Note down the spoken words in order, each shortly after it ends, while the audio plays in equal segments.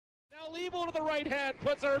Levo to the right hand,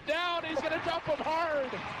 puts her down. He's going to dump him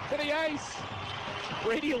hard to the ice.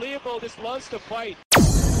 Brady Levo just loves to fight.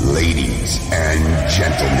 Ladies and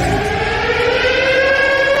gentlemen,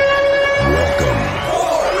 welcome,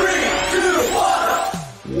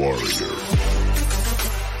 Warrior.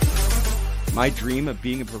 My dream of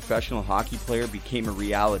being a professional hockey player became a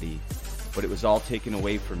reality, but it was all taken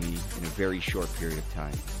away from me in a very short period of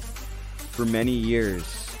time. For many years,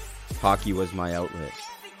 hockey was my outlet.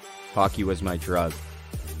 Hockey was my drug.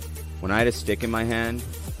 When I had a stick in my hand,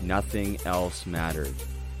 nothing else mattered.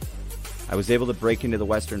 I was able to break into the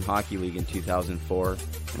Western Hockey League in 2004,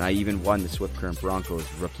 and I even won the Swift Current Broncos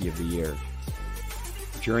Rookie of the Year.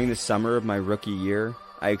 During the summer of my rookie year,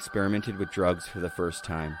 I experimented with drugs for the first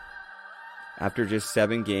time. After just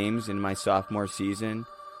 7 games in my sophomore season,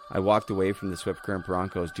 I walked away from the Swift Current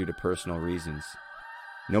Broncos due to personal reasons.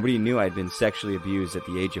 Nobody knew I'd been sexually abused at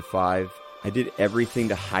the age of 5. I did everything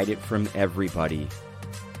to hide it from everybody,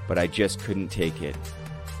 but I just couldn't take it.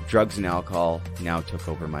 Drugs and alcohol now took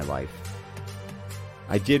over my life.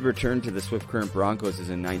 I did return to the Swift Current Broncos as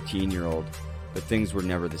a 19-year-old, but things were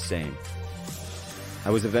never the same. I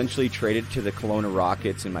was eventually traded to the Kelowna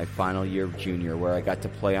Rockets in my final year of junior, where I got to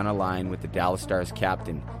play on a line with the Dallas Stars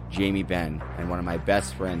captain, Jamie Benn, and one of my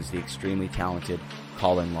best friends, the extremely talented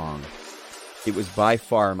Colin Long. It was by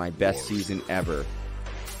far my best season ever,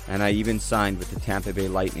 and I even signed with the Tampa Bay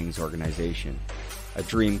Lightning's organization. A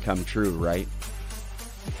dream come true, right?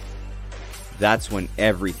 That's when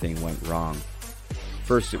everything went wrong.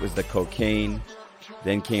 First it was the cocaine,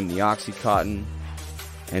 then came the Oxycontin,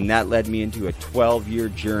 and that led me into a 12-year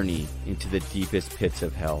journey into the deepest pits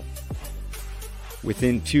of hell.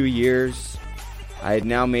 Within 2 years, I had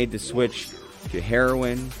now made the switch to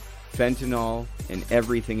heroin, fentanyl, and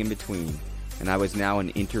everything in between, and I was now an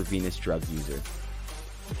intravenous drug user.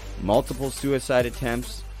 Multiple suicide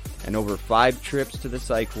attempts, and over 5 trips to the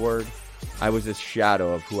psych ward, I was a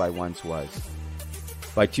shadow of who I once was.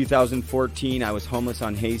 By 2014, I was homeless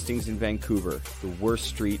on Hastings in Vancouver, the worst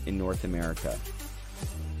street in North America.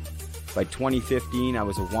 By 2015, I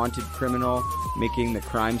was a wanted criminal, making the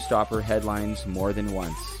Crime Stopper headlines more than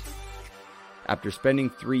once. After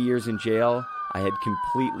spending 3 years in jail, I had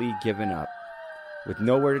completely given up. With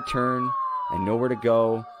nowhere to turn and nowhere to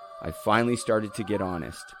go, I finally started to get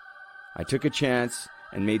honest. I took a chance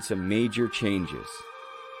and made some major changes.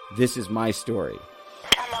 This is my story.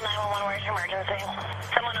 911, where's your emergency?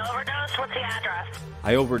 Someone overdosed? What's the address?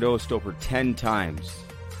 I overdosed over 10 times.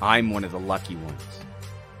 I'm one of the lucky ones.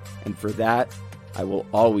 And for that, I will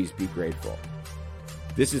always be grateful.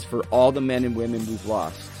 This is for all the men and women we've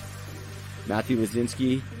lost. Matthew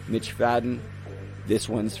Lazinski, Mitch Fadden, this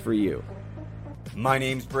one's for you. My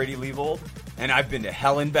name's Brady Levo, and I've been to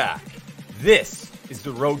hell and back. This is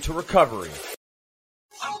the road to recovery.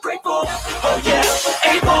 I'm grateful, oh yeah,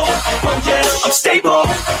 able, oh yeah, I'm stable,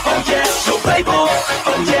 oh yeah, no label,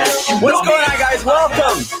 oh yeah. What's going on, guys?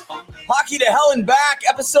 Welcome. Hockey to Hell and Back,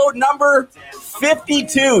 episode number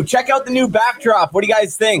 52. Check out the new backdrop. What do you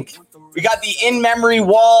guys think? We got the in-memory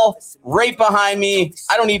wall right behind me.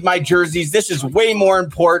 I don't need my jerseys. This is way more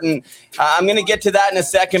important. I'm going to get to that in a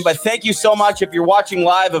second, but thank you so much. If you're watching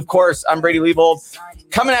live, of course, I'm Brady Levo,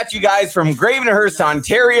 coming at you guys from Gravenhurst,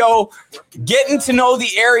 Ontario, getting to know the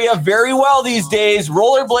area very well these days,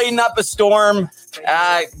 rollerblading up a storm.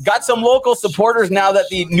 Got some local supporters now that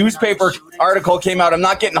the newspaper article came out. I'm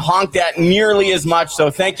not getting honked at nearly as much,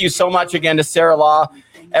 so thank you so much again to Sarah Law,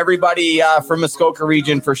 everybody from Muskoka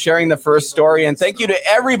region for sharing the first story. And thank you to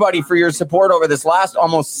everybody for your support over this last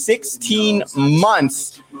almost 16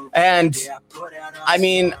 months. And I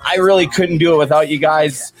mean, I really couldn't do it without you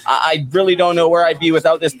guys. I really don't know where I'd be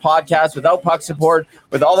without this podcast, without Puck Support,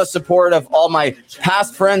 with all the support of all my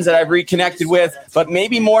past friends that I've reconnected with, but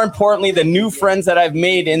maybe more importantly, the new friends that I've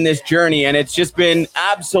made in this journey. And it's just been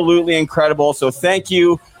absolutely incredible. So thank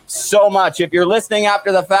you so much. If you're listening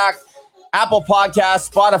after the fact, Apple Podcasts,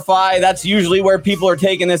 Spotify, that's usually where people are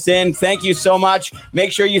taking this in. Thank you so much.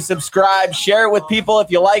 Make sure you subscribe, share it with people if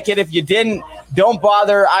you like it. If you didn't, don't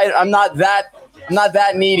bother. I'm not that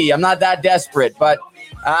needy. I'm not that desperate, but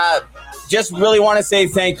just really want to say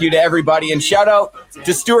thank you to everybody and shout out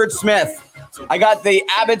to Stuart Smith. I got the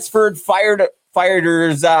Abbotsford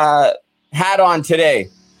Firefighters hat on today.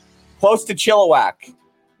 Close to Chilliwack.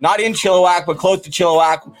 Not in Chilliwack, but close to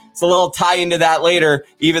Chilliwack. It's a little tie into that later,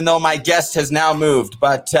 even though my guest has now moved.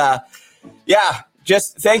 But yeah,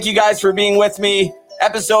 just thank you guys for being with me.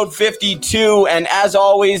 Episode 52. And as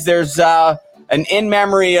always, there's an in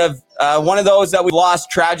memory of one of those that we lost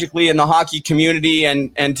tragically in the hockey community.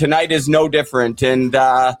 And tonight is no different. And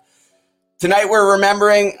tonight we're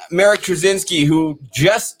remembering Marek Trzynski, who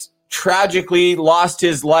just tragically lost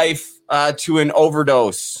his life to an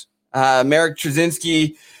overdose. Marek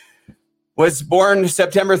Trzynski was born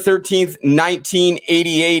September 13th,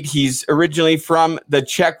 1988. He's originally from the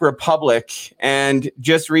Czech Republic. And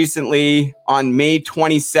just recently, on May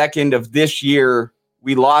 22nd of this year,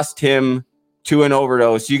 we lost him to an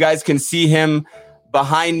overdose. You guys can see him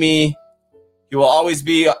behind me. He will always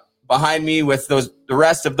be behind me with the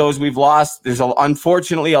rest of those we've lost. There's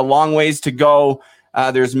unfortunately a long ways to go.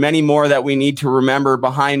 There's many more that we need to remember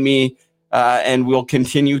behind me, and we'll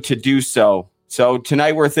continue to do so. So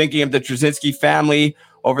tonight we're thinking of the Trzynski family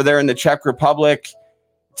over there in the Czech Republic.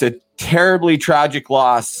 It's a terribly tragic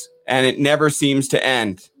loss, and it never seems to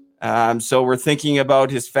end. So we're thinking about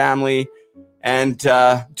his family, and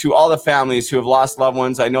to all the families who have lost loved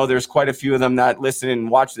ones. I know there's quite a few of them that listen and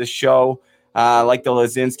watch this show, like the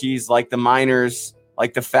Lazinskis, like the Miners,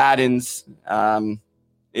 like the Faddens.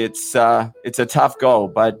 It's a tough go,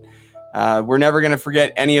 but we're never going to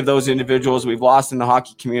forget any of those individuals we've lost in the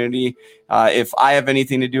hockey community. If I have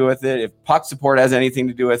anything to do with it, if Puck Support has anything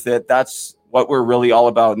to do with it, that's what we're really all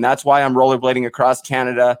about. And that's why I'm rollerblading across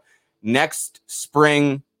Canada next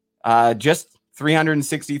spring, just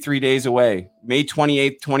 363 days away. May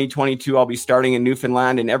 28th, 2022, I'll be starting in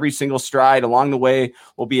Newfoundland, and every single stride along the way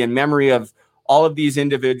will be in memory of all of these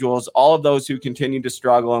individuals, all of those who continue to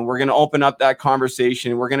struggle. And we're going to open up that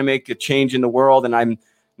conversation. We're going to make a change in the world. And I'm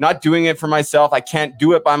not doing it for myself. I can't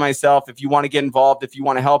do it by myself. If you want to get involved, if you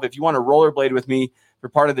want to help, if you want to rollerblade with me for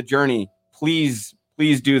part of the journey, please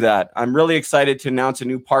do that. I'm really excited to announce a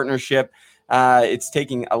new partnership. It's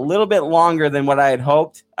taking a little bit longer than what I had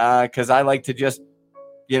hoped, because I like to just,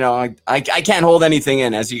 I can't hold anything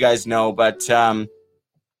in, as you guys know, but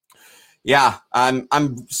yeah,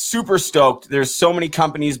 I'm super stoked. There's so many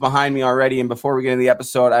companies behind me already. And before we get into the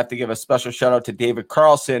episode, I have to give a special shout out to David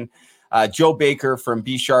Carlson, Joe Baker from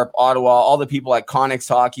B Sharp Ottawa, all the people at Connex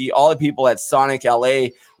Hockey, all the people at Sonic LA,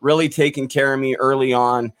 really taking care of me early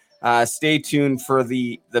on. Stay tuned for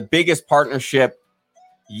the biggest partnership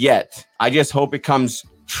yet. I just hope it comes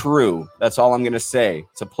true. That's all I'm going to say.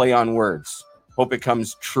 It's a play on words. Hope it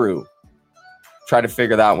comes true. Try to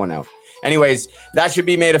figure that one out. Anyways, that should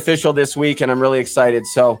be made official this week, and I'm really excited.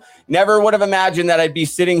 So never would have imagined that I'd be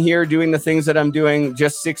sitting here doing the things that I'm doing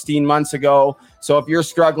just 16 months ago. So if you're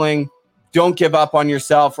struggling, don't give up on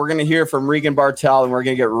yourself. We're going to hear from Regan Bartel, and we're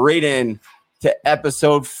going to get right in to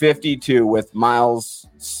episode 52 with Miles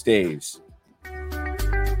Staves.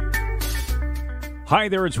 Hi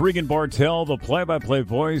there, it's Regan Bartel, the play-by-play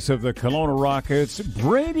voice of the Kelowna Rockets,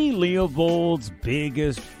 Brady Leopold's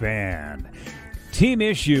biggest fan. Team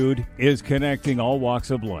Issued is connecting all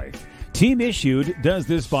walks of life. Team Issued does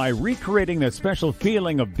this by recreating that special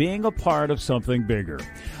feeling of being a part of something bigger.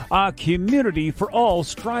 A community for all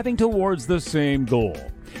striving towards the same goal.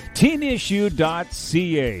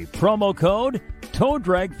 TeamIssued.ca. Promo code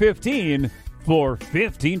TOEDRAG15 for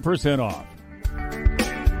 15% off.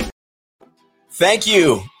 Thank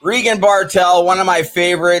you, Regan Bartel, one of my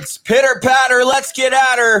favorites. Pitter patter, let's get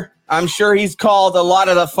at her. I'm sure he's called a lot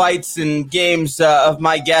of the fights and games of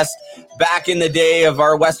my guest back in the day of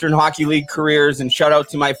our Western Hockey League careers. And shout out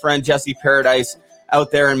to my friend Jesse Paradise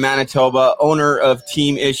out there in Manitoba, owner of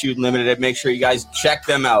Team Issued Limited. Make sure you guys check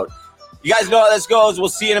them out. You guys know how this goes. We'll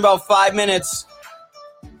see you in about 5 minutes.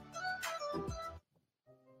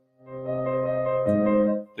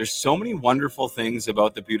 There's so many wonderful things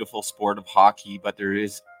about the beautiful sport of hockey, but there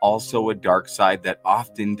is also a dark side that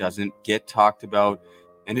often doesn't get talked about.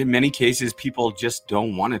 And in many cases, people just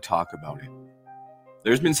don't want to talk about it.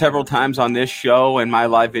 There's been several times on this show and my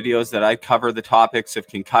live videos that I cover the topics of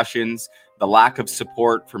concussions, the lack of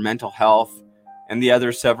support for mental health, and the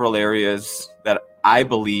other several areas that I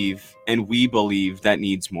believe and we believe that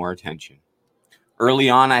needs more attention. Early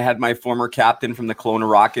on, I had my former captain from the Kelowna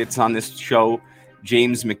Rockets on this show,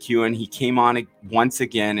 James McEwen. He came on once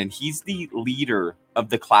again, and he's the leader of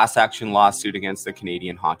the class action lawsuit against the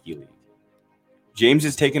Canadian Hockey League. James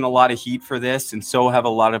has taken a lot of heat for this, and so have a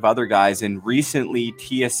lot of other guys. And recently,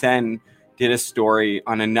 TSN did a story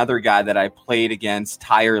on another guy that I played against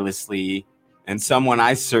tirelessly, and someone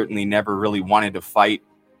I certainly never really wanted to fight,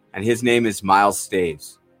 and his name is Miles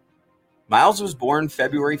Staves. Miles was born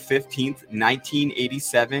February 15th,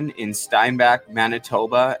 1987 in Steinbach,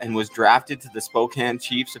 Manitoba, and was drafted to the Spokane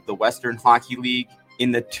Chiefs of the Western Hockey League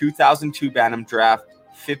in the 2002 Bantam Draft,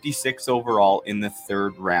 56 overall in the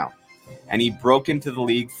third round. And he broke into the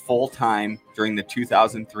league full-time during the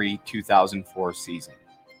 2003-2004 season.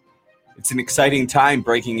 It's an exciting time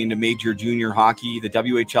breaking into major junior hockey. The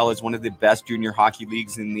WHL is one of the best junior hockey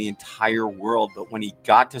leagues in the entire world, but when he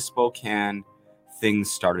got to Spokane,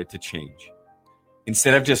 things started to change.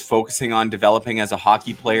 Instead of just focusing on developing as a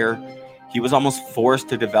hockey player, he was almost forced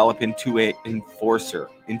to develop into an enforcer,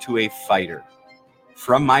 into a fighter.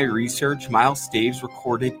 From my research, Miles Staves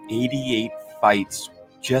recorded 88 fights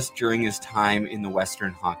just during his time in the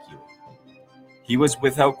Western Hockey League. He was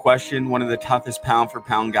without question one of the toughest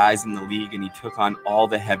pound-for-pound guys in the league, and he took on all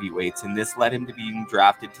the heavyweights, and this led him to being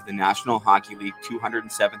drafted to the National Hockey League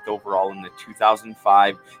 207th overall in the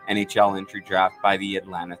 2005 NHL entry draft by the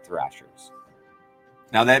Atlanta Thrashers.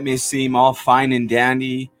 Now, that may seem all fine and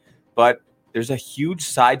dandy, but there's a huge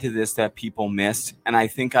side to this that people miss, and I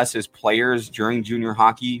think us as players during junior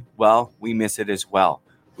hockey, well, we miss it as well.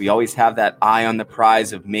 We always have that eye on the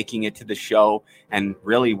prize of making it to the show, and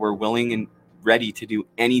really we're willing and ready to do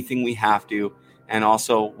anything we have to, and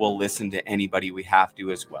also we'll listen to anybody we have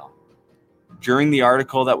to as well. During the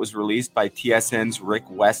article that was released by TSN's Rick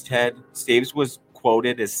Westhead, Staves was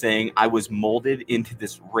quoted as saying, "I was molded into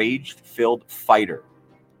this rage-filled fighter."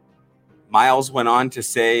 Miles went on to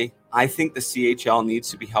say, "I think the CHL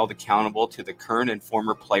needs to be held accountable to the current and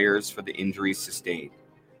former players for the injuries sustained.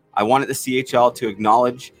 I wanted the CHL to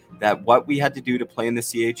acknowledge that what we had to do to play in the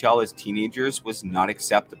CHL as teenagers was not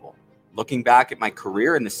acceptable. Looking back at my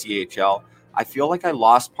career in the CHL, I feel like I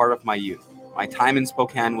lost part of my youth. My time in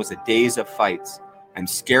Spokane was a daze of fights. I'm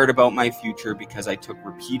scared about my future because I took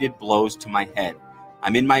repeated blows to my head.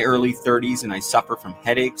 I'm in my early 30s and I suffer from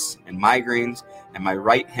headaches and migraines, and my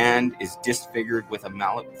right hand is disfigured with a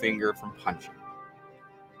mallet finger from punching."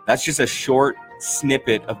 That's just a short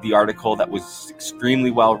snippet of the article that was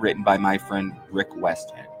extremely well written by my friend Rick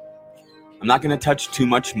Westhead. I'm not going to touch too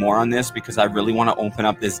much more on this because I really want to open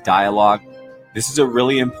up this dialogue. This is a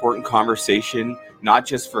really important conversation, not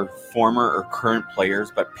just for former or current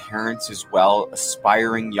players, but parents as well,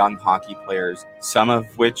 aspiring young hockey players, some of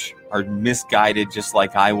which are misguided just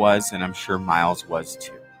like I was, and I'm sure Miles was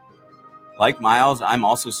too. Like Miles, I'm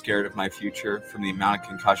also scared of my future from the amount of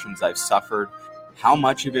concussions I've suffered. How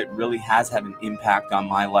much of it really has had an impact on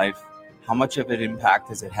my life? How much of an impact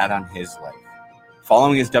has it had on his life?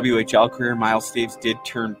 Following his WHL career, Miles Staves did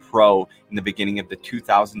turn pro in the beginning of the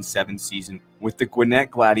 2007 season with the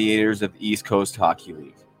Gwinnett Gladiators of the East Coast Hockey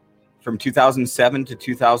League. From 2007 to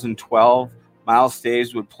 2012, Miles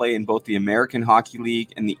Staves would play in both the American Hockey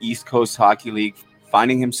League and the East Coast Hockey League,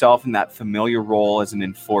 finding himself in that familiar role as an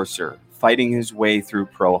enforcer, fighting his way through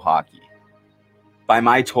pro hockey. By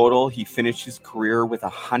my total, he finished his career with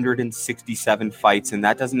 167 fights, and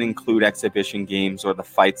that doesn't include exhibition games or the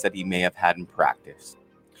fights that he may have had in practice.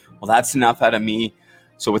 Well, that's enough out of me.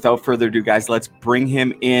 So without further ado, guys, let's bring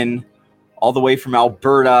him in all the way from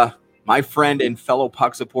Alberta, my friend and fellow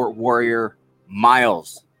puck support warrior,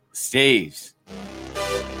 Miles Staves.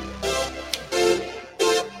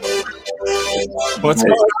 What's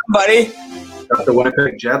going on, buddy? Got the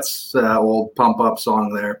Winnipeg Jets old pump-up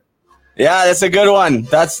song there. Yeah, that's a good one.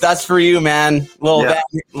 That's for you, man.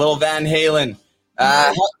 Little Van Halen.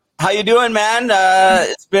 How you doing, man?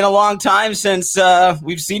 It's been a long time since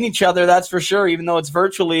we've seen each other. That's for sure. Even though it's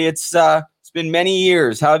virtually, it's been many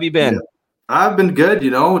years. How have you been? Yeah. I've been good.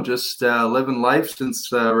 Just living life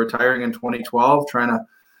since retiring in 2012. Trying to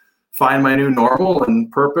find my new normal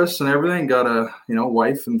and purpose and everything. Got a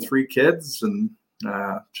wife and 3 kids, and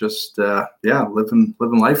living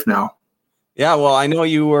life now. Yeah, well, I know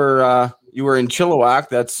you were in Chilliwack.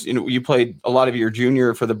 That's you played a lot of your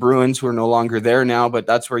junior for the Bruins, who are no longer there now. But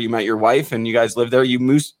that's where you met your wife, and you guys live there.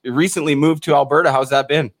 You recently moved to Alberta. How's that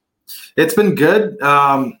been? It's been good.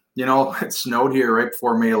 It snowed here right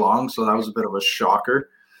before May long, so that was a bit of a shocker.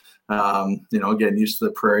 Getting used to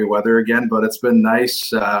the prairie weather again, but it's been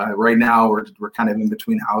nice. Right now, we're kind of in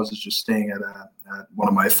between houses, just staying at one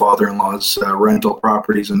of my father-in-law's rental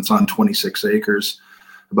properties, and it's on 26 acres.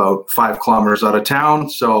 About 5 kilometers out of town.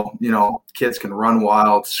 So, kids can run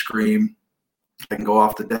wild, scream. I can go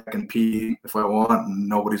off the deck and pee if I want, and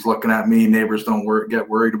nobody's looking at me. Neighbors don't get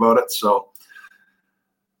worried about it. So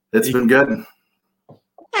it's been good.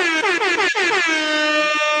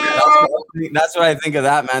 That's what I think of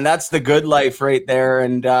that, man. That's the good life right there.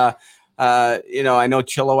 And, I know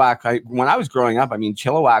Chilliwack, when I was growing up,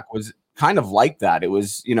 Chilliwack was kind of like that. It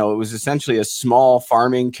was essentially a small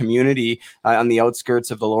farming community on the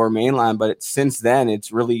outskirts of the Lower Mainland. But since then,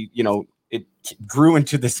 it's really, it grew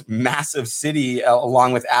into this massive city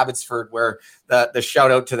along with Abbotsford, where the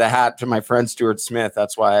shout out to the hat to my friend Stuart Smith.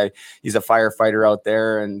 That's why he's a firefighter out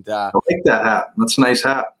there. And I like that hat. That's a nice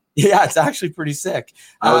hat. Yeah, it's actually pretty sick.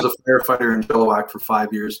 I was a firefighter in Chilliwack for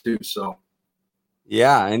 5 years too. So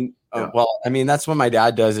Yeah, and well, I mean, that's what my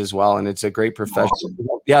dad does as well, and it's a great profession. Awesome.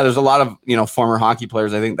 Yeah, there's a lot of former hockey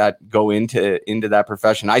players, I think, that go into that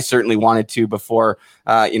profession. I certainly wanted to before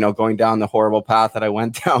going down the horrible path that I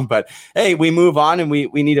went down. But hey, we move on, and we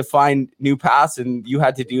need to find new paths, and you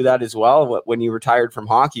had to do that as well when you retired from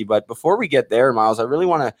hockey. But before we get there, Miles, I really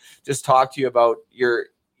want to just talk to you about your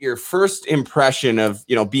first impression of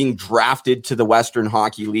being drafted to the Western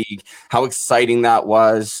Hockey League, how exciting that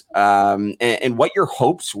was, and what your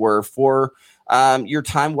hopes were for your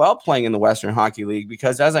time while playing in the Western Hockey League.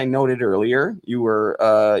 Because as I noted earlier, you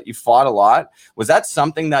fought a lot. Was that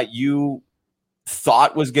something that you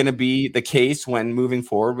thought was going to be the case when moving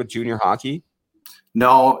forward with junior hockey?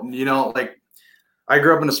 No, I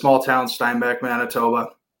grew up in a small town, Steinbach, Manitoba.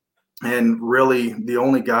 And really, the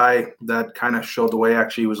only guy that kind of showed the way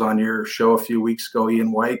actually was on your show a few weeks ago,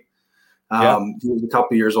 Ian White. He was a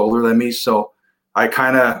couple years older than me, so I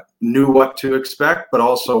kind of knew what to expect, but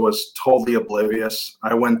also was totally oblivious.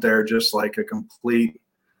 I went there just like a complete,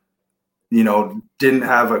 didn't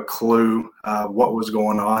have a clue what was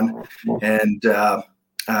going on. And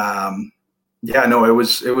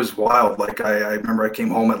it was wild. Like I remember I came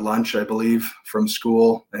home at lunch, I believe, from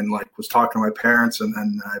school and was talking to my parents,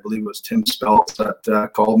 and I believe it was Tim Spelt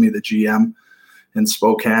that called me, the GM in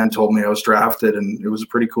Spokane, told me I was drafted, and it was a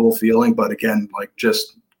pretty cool feeling. But again,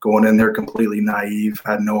 just going in there completely naive,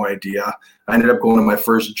 had no idea. I ended up going to my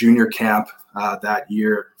first junior camp that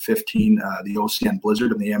year, 15, the OCN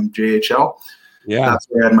Blizzard in the MJHL. Yeah, that's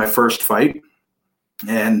where I had my first fight.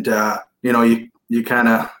 And you kind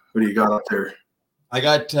of, what do you got up there? I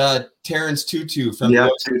got Terrence Tutu from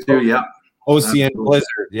Tutu, yeah. OCN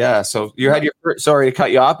Blizzard. Yeah. So you had your first, sorry to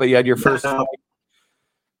cut you off, but you had your first fight.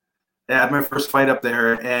 I had my first fight up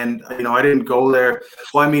there, and I didn't go there.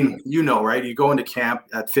 Well, I mean, right? You go into camp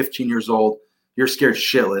at 15 years old, you're scared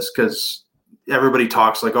shitless because everybody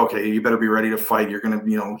talks like, okay, you better be ready to fight. You're gonna,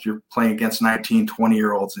 you're playing against 19,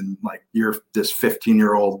 20-year-olds, and you're this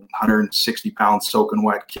 15-year-old, 160-pound soaking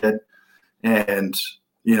wet kid, and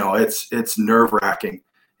it's nerve-wracking.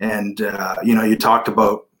 And you talked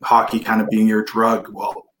about hockey kind of being your drug.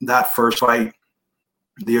 Well, that first fight,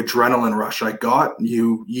 the adrenaline rush I got,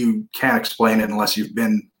 you can't explain it unless you've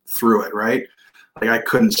been through it, right? I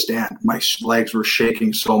couldn't stand. My legs were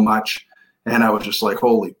shaking so much, and I was just like,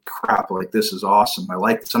 holy crap, this is awesome. I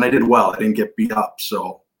like this. And I did well. I didn't get beat up,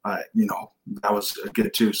 so that was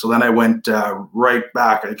good too. So then I went right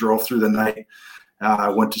back. I drove through the night. I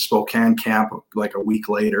went to Spokane camp a week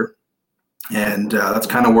later, and that's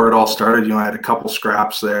kind of where it all started. I had a couple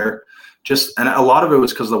scraps there, and a lot of it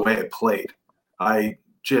was because of the way I played. I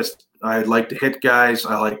like to hit guys.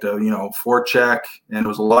 I like to, forecheck, and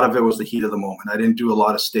a lot of it was the heat of the moment. I didn't do a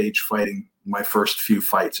lot of stage fighting my first few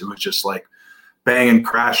fights. It was just banging,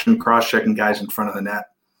 crashing, cross-checking guys in front of the net.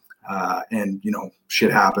 And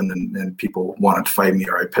shit happened, and people wanted to fight me,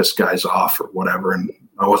 or I pissed guys off or whatever, and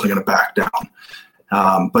I wasn't going to back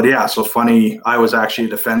down. But yeah, so funny, I was actually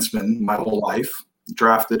a defenseman my whole life,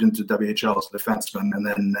 drafted into WHL as a defenseman, and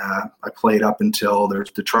then I played up until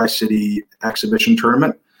there's the Tri-City exhibition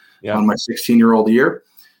tournament on my 16-year-old year,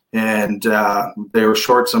 and they were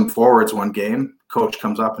short some forwards one game. Coach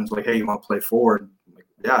comes up and is like, hey, you want to play forward? I'm like,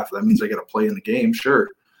 yeah, if that means I get to play in the game, sure.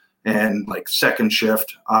 And second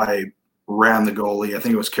shift, I ran the goalie. I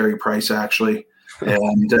think it was Carey Price actually,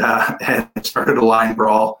 and started a line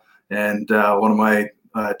brawl. And one of my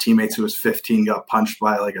teammates who was 15 got punched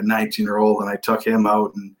by a 19-year-old, and I took him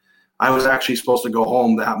out. And I was actually supposed to go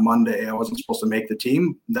home that Monday. I wasn't supposed to make the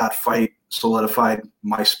team. That fight solidified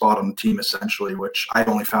my spot on the team essentially, which I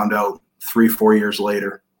only found out 3-4 years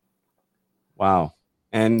later. Wow.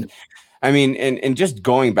 And I mean, and just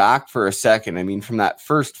going back for a second, I mean, from that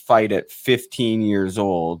first fight at 15 years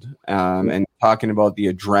old, and talking about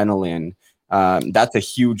the adrenaline, that's a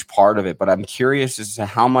huge part of it. But I'm curious as to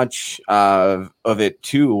how much of it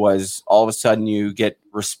too was all of a sudden you get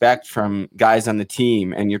respect from guys on the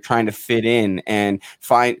team, and you're trying to fit in and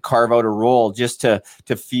carve out a role just to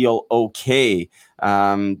feel okay.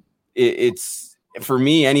 It's for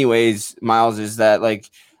me, anyways, Miles, is that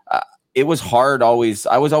it was hard always.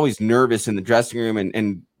 I was always nervous in the dressing room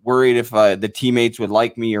and worried if the teammates would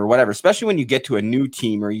like me or whatever, especially when you get to a new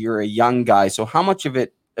team or you're a young guy. So how much of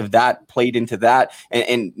that played into that,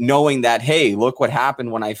 and knowing that, hey, look what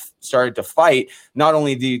happened when I started to fight, not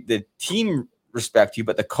only the team respect you,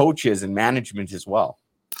 but the coaches and management as well.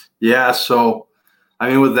 Yeah. So, I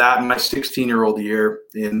mean, with that, my 16-year-old year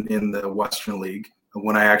in the Western League,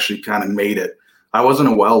 when I actually kind of made it, I wasn't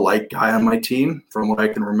a well-liked guy on my team from what I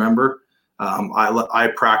can remember.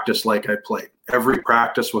 I practiced like I played. every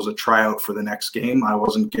practice was a tryout for the next game. I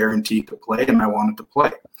wasn't guaranteed to play, and I wanted to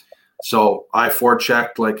play. So I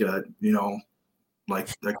forechecked like a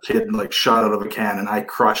kid like shot out of a cannon. I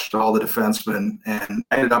crushed all the defensemen, and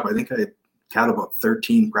I ended up, I think I had about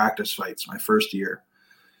 13 practice fights my first year.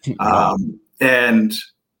 And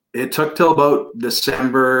it took till about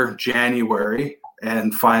December, January,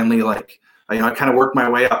 and finally, like, I kind of worked my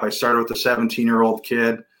way up. I started with the 17-year-old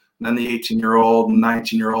kid, then the 18-year-old,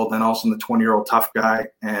 19-year-old, then also the 20-year-old tough guy.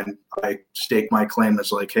 And I staked my claim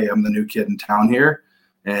as like, hey, I'm the new kid in town here.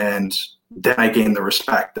 And then I gained the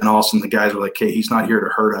respect. And all of a sudden the guys were like, hey, he's not here to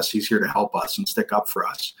hurt us. He's here to help us and stick up for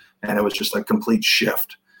us. And it was just a complete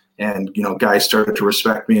shift. And, guys started to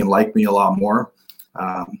respect me and like me a lot more.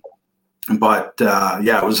 But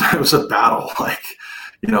it was a battle. Like,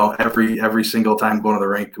 every single time going to the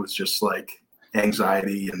rink, it was just like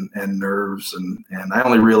anxiety and nerves. And I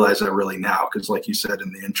only realize that really now, because like you said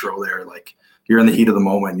in the intro there, like, you're in the heat of the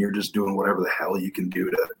moment. You're just doing whatever the hell you can do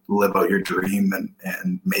to live out your dream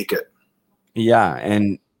and make it. Yeah.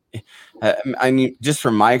 And I mean, just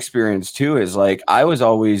from my experience too, is like, I was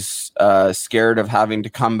always scared of having to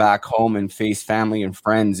come back home and face family and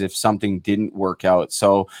friends if something didn't work out.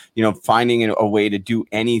 So, finding a way to do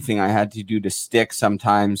anything I had to do to stick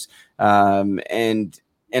sometimes.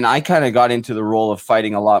 And I kind of got into the role of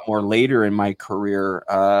fighting a lot more later in my career.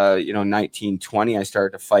 19, 20, I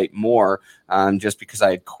started to fight more just because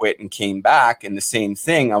I had quit and came back. And the same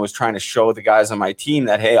thing, I was trying to show the guys on my team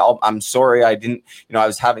that, hey, I'm sorry. I didn't, I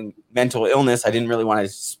was having mental illness. I didn't really want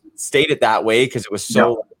to state it that way because it was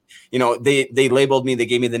so, they labeled me, they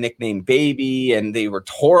gave me the nickname Baby, and they were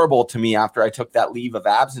horrible to me after I took that leave of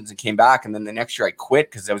absence and came back. And then the next year I quit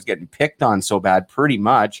because I was getting picked on so bad, pretty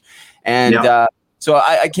much. And, so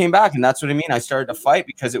I came back, and that's what I mean. I started to fight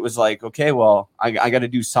because it was like, okay, well, I got to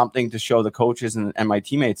do something to show the coaches and my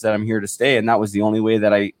teammates that I'm here to stay. And that was the only way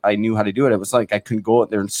that I knew how to do it. It was like I couldn't go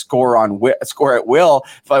out there and score at will.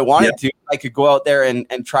 If I wanted to, I could go out there and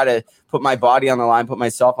try to put my body on the line, put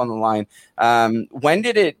myself on the line. When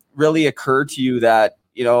did it really occur to you that,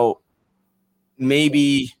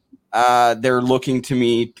 maybe they're looking to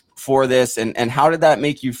me for this? And how did that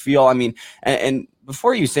make you feel? I mean, and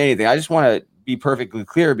before you say anything, I just want to be perfectly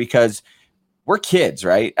clear, because we're kids,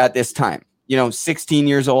 right? At this time, 16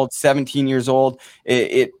 years old, 17 years old.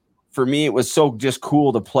 It for me, it was so just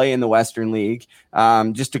cool to play in the Western League,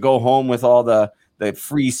 just to go home with all the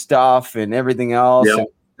free stuff and everything else. Yep. And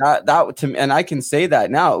that to me, and I can say that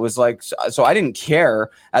now, it was like, so I didn't care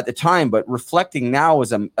at the time, but reflecting now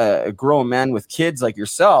as a grown man with kids like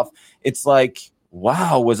yourself, it's like,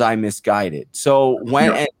 wow, was I misguided? So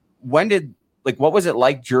when did, like, what was it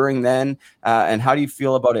like during then, and how do you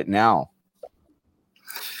feel about it now?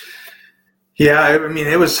 Yeah, I mean,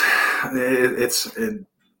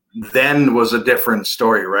 then was a different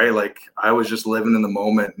story, right? Like, I was just living in the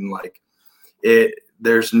moment, and like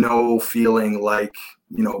there's no feeling like,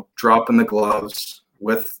 dropping the gloves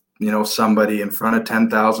with, somebody in front of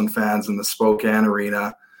 10,000 fans in the Spokane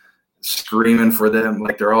arena, screaming for them.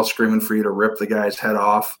 Like, they're all screaming for you to rip the guy's head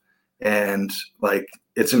off. And like,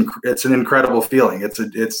 it's an incredible feeling.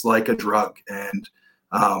 It's like a drug. And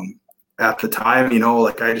at the time,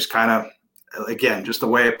 like, I just kind of, again, just the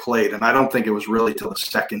way it played. And I don't think it was really till the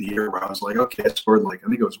second year where I was like, okay, I scored, like, I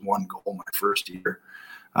think it was 1 goal my first year,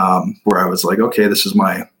 where I was like, okay, this is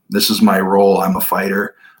my role. I'm a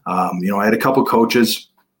fighter. I had a couple coaches,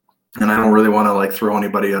 and I don't really want to like throw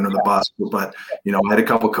anybody under the bus, but I had a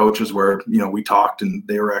couple coaches where, we talked, and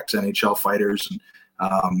they were ex-NHL fighters,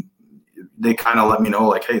 and they kind of let me know,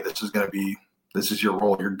 like, hey, this is your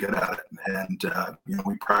role. You're good at it. And,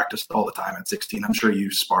 we practiced all the time at 16. I'm sure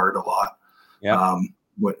you sparred a lot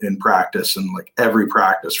in practice, and like every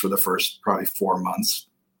practice for the first probably 4 months,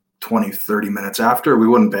 20, 30 minutes after, we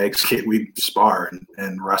wouldn't bag skate. We'd spar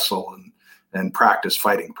and wrestle and practice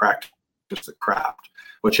fighting, practice the craft,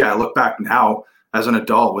 which I look back now as an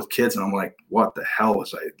adult with kids, and I'm like, what the hell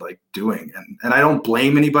was I like doing? And I don't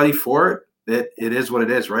blame anybody for it. It is what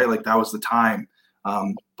it is, right? Like, that was the time.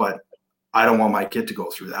 But I don't want my kid to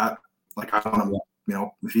go through that. Like, I want him,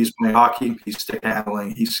 if he's playing hockey, he's stick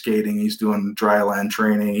handling, he's skating, he's doing dry land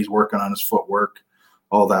training, he's working on his footwork,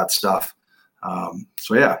 all that stuff.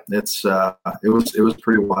 So yeah, it was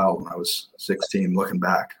pretty wild when I was 16 looking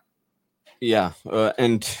back. Yeah.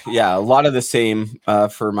 And yeah, a lot of the same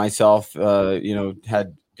for myself,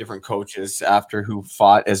 had different coaches after who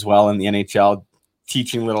fought as well in the NHL,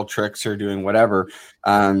 teaching little tricks or doing whatever,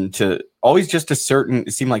 to always just it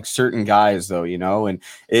seemed like certain guys though, and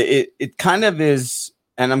it kind of is.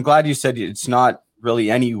 And I'm glad you said it's not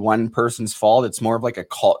really any one person's fault. It's more of like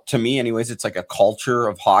to me anyways, it's like a culture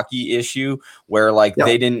of hockey issue where like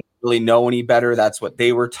they didn't really know any better. That's what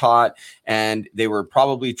they were taught. And they were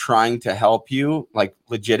probably trying to help you, like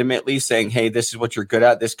legitimately saying, hey, this is what you're good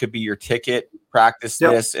at. This could be your ticket, practice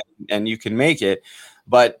this and you can make it.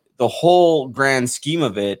 But the whole grand scheme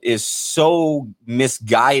of it is so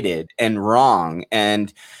misguided and wrong.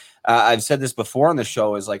 And I've said this before on the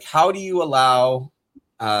show, is like, how do you allow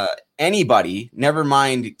anybody, never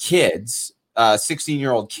mind kids,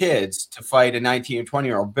 16-year-old kids, to fight a 19 or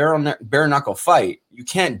 20-year-old bare knuckle fight? You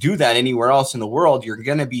can't do that anywhere else in the world. You're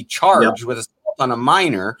going to be charged with assault on a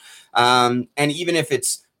minor. And even if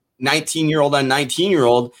it's 19-year-old on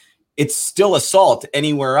 19-year-old, it's still assault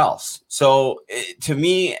anywhere else. So to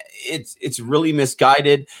me, it's really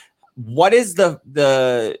misguided. What is the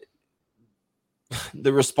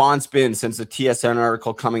response been since the TSN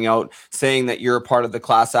article coming out saying that you're a part of the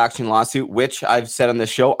class action lawsuit, which I've said on the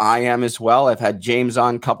show, I am as well. I've had James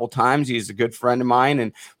on a couple times. He's a good friend of mine,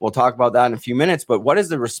 and we'll talk about that in a few minutes. But what has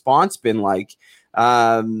the response been like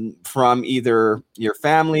from either your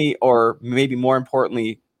family or maybe more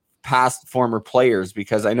importantly, past former players?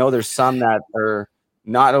 Because I know there's some that are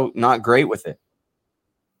not great with it.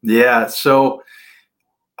 Yeah. So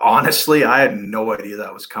honestly, I had no idea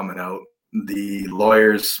that was coming out. The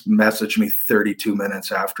lawyers messaged me 32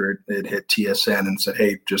 minutes after it hit TSN and said,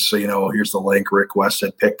 hey, just so you know, here's the link. Rick West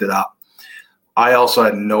had picked it up. I also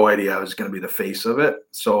had no idea I was going to be the face of it.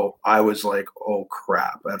 So I was like, oh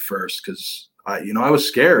crap at first. Cause I was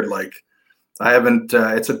scared. Like I haven't,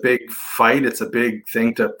 it's a big fight. It's a big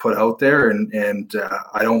thing to put out there. And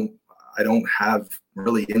I don't have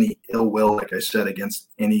really any ill will, like I said, against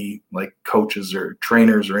any like coaches or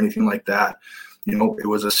trainers or anything like that. It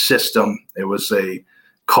was a system. It was a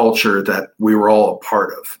culture that we were all a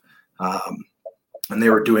part of. And they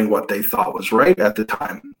were doing what they thought was right at the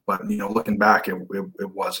time. But, looking back,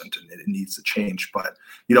 it wasn't, and it needs to change. But,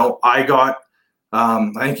 I got, I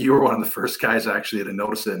think you were one of the first guys actually to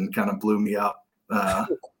notice it and kind of blew me up,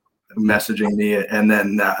 messaging me. And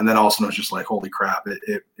then also it was just like, holy crap,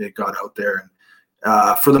 it got out there.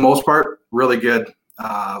 And for the most part, really good.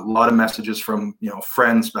 A lot of messages from,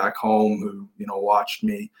 friends back home who, watched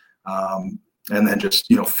me. And then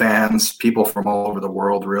just, fans, people from all over the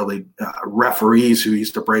world, really, referees who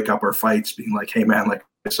used to break up our fights being like, hey man, like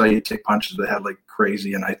I saw you take punches to the head like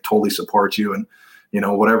crazy and I totally support you. And,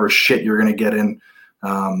 whatever shit you're going to get in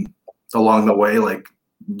along the way, like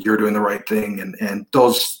you're doing the right thing. And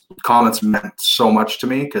those comments meant so much to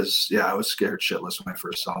me because, I was scared shitless when I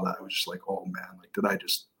first saw that. I was just like, oh man, like, did I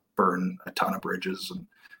just burn a ton of bridges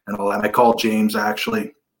and all that? And I called James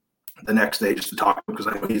actually the next day just to talk because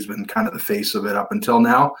I know he's been kind of the face of it up until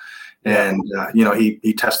now. And,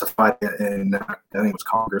 he testified in, I think it was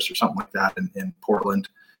Congress or something like that in Portland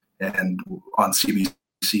and on CBC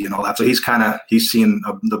and all that. So he's seen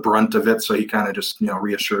the brunt of it. So he kind of just,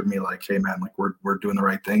 reassured me like, hey man, like we're doing the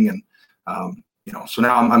right thing. And, so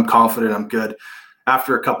now I'm confident, I'm good.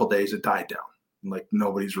 After a couple of days, it died down. Like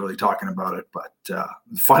nobody's really talking about it. But the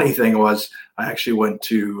funny thing was I actually went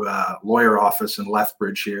to a lawyer office in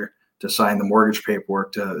Lethbridge here to sign the mortgage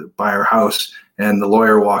paperwork to buy our house. And the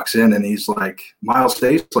lawyer walks in and he's like, Miles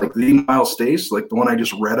Stace, like the Miles Stace, like the one I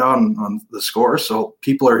just read on the score. So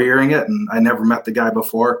people are hearing it and I never met the guy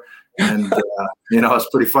before. And, it's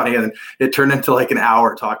pretty funny. And it turned into like an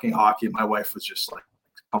hour talking hockey. My wife was just like,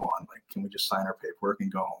 come on, like, can we just sign our paperwork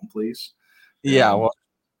and go home, please? Yeah. Well,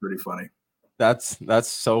 pretty funny. That's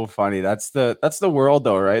so funny. That's the world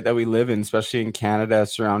though, right? That we live in, especially in Canada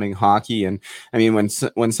surrounding hockey. And I mean,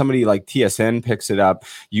 when somebody like TSN picks it up,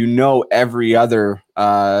 every other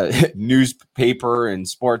newspaper and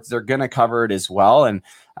sports, they're going to cover it as well. And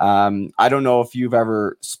I don't know if you've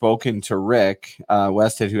ever spoken to Rick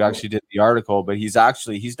Westhead, who actually did the article, but he's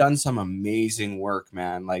done some amazing work,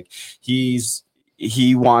 man. Like I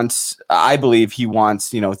believe he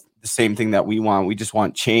wants, the same thing that we want. We just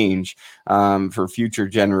want change for future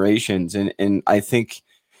generations. And I think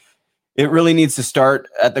it really needs to start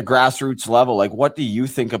at the grassroots level. Like, what do you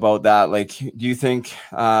think about that? Like, do you think,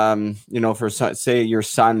 for say your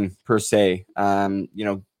son per se,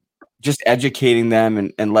 just educating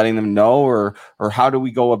them and letting them know, or how do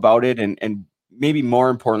we go about it? And maybe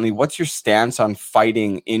more importantly, what's your stance on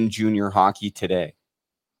fighting in junior hockey today?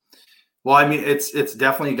 Well, I mean, it's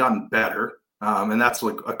definitely gotten better. And that's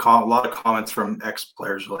like a lot of comments from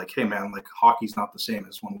ex-players are like, hey man, like hockey's not the same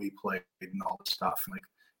as when we played and all this stuff. Like,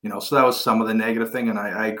 so that was some of the negative thing. And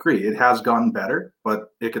I agree, it has gotten better,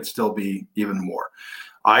 but it could still be even more.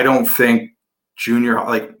 I don't think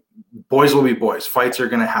boys will be boys. Fights are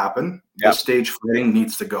going to happen. Yep. The stage fighting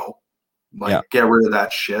needs to go. Like, get rid of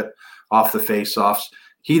that shit off the face-offs.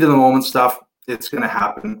 Heat of the moment stuff, it's going to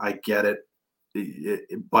happen. I get it.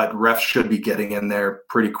 But refs should be getting in there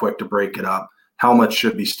pretty quick to break it up. Helmet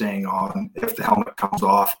should be staying on. If the helmet comes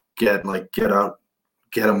off, get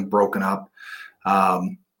them broken up.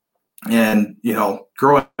 And, you know,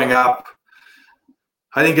 growing up,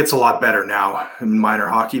 I think it's a lot better now in minor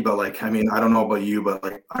hockey, but like, I mean, I don't know about you, but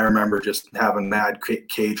like, I remember just having mad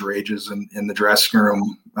cage rages in the dressing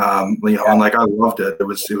room, you know, and like, I loved it. It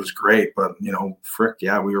was great, but you know,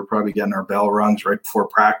 we were probably getting our bell rungs right before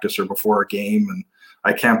practice or before a game. And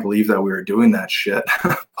I can't believe that we were doing that shit.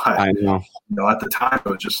 But, I know. You know, at the time it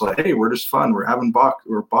was just like, hey, we're just fun. We're having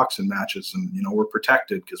boxing matches and, you know, we're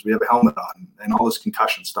protected because we have a helmet on and all this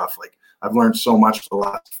concussion stuff. Like, I've learned so much the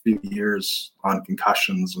last few years on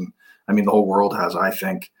concussions, and I mean the whole world has. I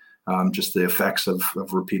think just the effects of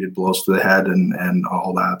repeated blows to the head and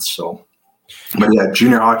all that. So, but yeah,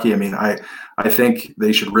 junior hockey. I mean, I think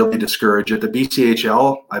they should really discourage it. The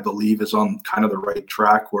BCHL, I believe, is on kind of the right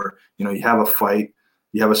track where, you know, you have a fight,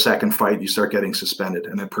 you have a second fight, you start getting suspended,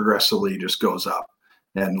 and it progressively just goes up.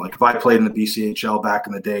 And like, if I played in the BCHL back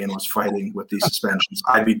in the day and was fighting with these suspensions,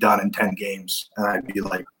 I'd be done in 10 games, and I'd be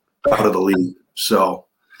like out of the league. So,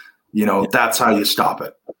 you know, that's how you stop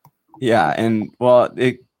it. Yeah. And well,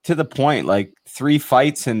 to the point, like 3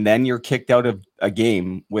 fights and then you're kicked out of a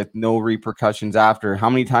game with no repercussions after.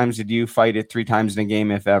 How many times did you fight it 3 times in a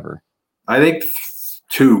game, if ever? I think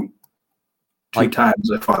 2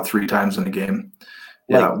 times. I fought 3 times in a game.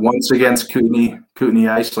 Yeah. Once against Kootenay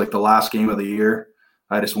Ice, like the last game of the year,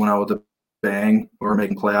 I just went out with a bang. We were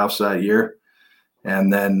making playoffs that year.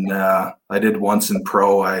 And then I did once in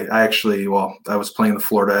pro. I was playing the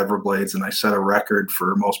Florida Everblades, and I set a record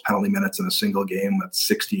for most penalty minutes in a single game at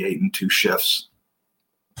 68 in 2 shifts.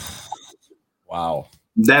 Wow.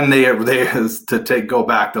 Then they go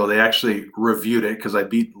back though, they actually reviewed it because I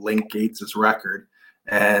beat Link Gates' record,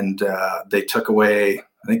 and they took away,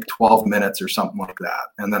 I think, 12 minutes or something like that.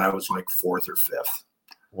 And then I was like 4th or 5th.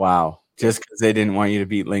 Wow. Just because they didn't want you to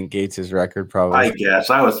beat Link Gates' record, probably. I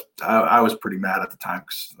guess I was pretty mad at the time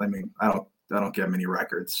because I mean I don't get many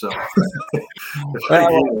records, so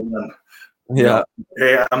yeah.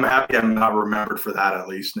 Hey, I'm happy I'm not remembered for that at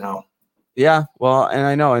least now. Yeah, well, and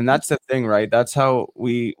I know, and that's the thing, right? That's how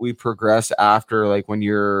we progress after, like when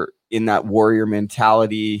you're in that warrior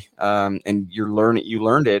mentality, and you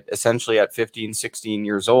learned it essentially at 15, 16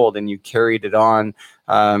 years old, and you carried it on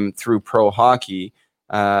through pro hockey.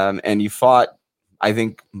 And you fought, I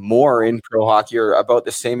think, more in pro hockey, or about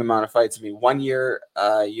the same amount of fights. I mean, one year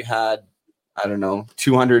you had,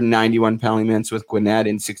 291 penalty minutes with Gwinnett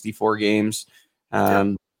in 64 games.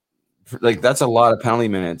 Like, that's a lot of penalty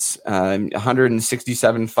minutes.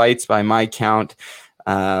 167 fights by my count.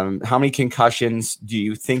 How many concussions do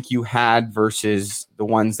you think you had versus the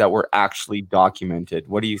ones that were actually documented?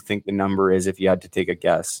 What do you think the number is if you had to take a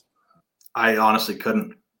guess? I honestly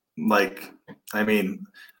couldn't. Like, I mean,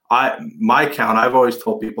 my count, I've always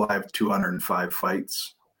told people I have 205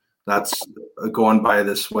 fights. That's going by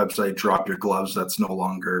this website, Drop Your Gloves. That's no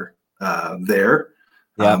longer there.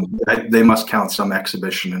 Yeah. They must count some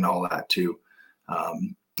exhibition and all that too.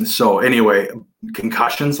 So anyway,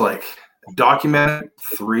 concussions, like documented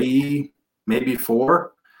 3, maybe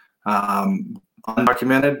 4.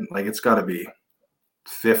 Undocumented, like it's got to be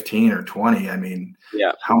 15 or 20. I mean,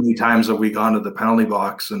 yeah. How many times have we gone to the penalty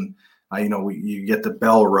box and you get the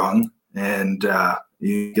bell rung and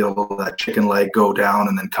you get a little of that chicken leg go down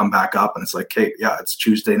and then come back up, and it's like, hey, yeah, it's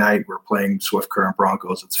Tuesday night, we're playing Swift Current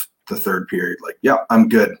Broncos, it's the 3rd period, like, yeah, I'm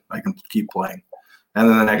good, I can keep playing. And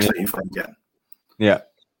then the next night you fight again. Yeah.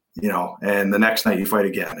 You know, and the next night you fight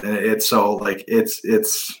again. And it's so like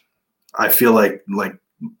it's I feel like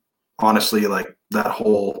honestly, like that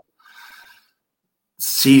whole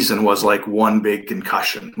season was like one big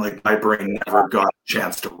concussion. Like my brain never got a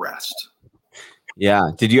chance to rest. Yeah.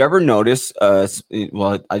 Did you ever notice?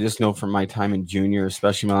 Well, I just know from my time in junior,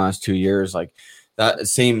 especially my last 2 years, like that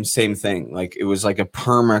same thing. Like it was like a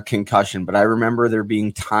perma concussion. But I remember there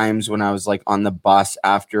being times when I was like on the bus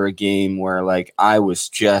after a game where like I was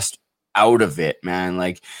just out of it, man.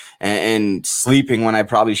 Like and sleeping when I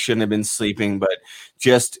probably shouldn't have been sleeping, but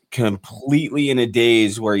just completely in a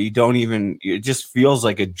daze where it just feels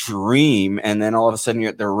like a dream. And then all of a sudden you're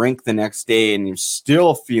at the rink the next day and you're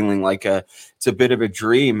still feeling like it's a bit of a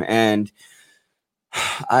dream. And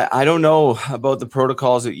I don't know about the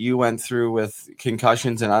protocols that you went through with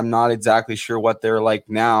concussions, and I'm not exactly sure what they're like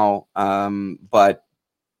now. But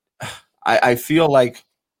I feel like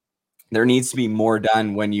there needs to be more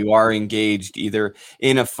done when you are engaged either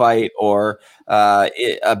in a fight or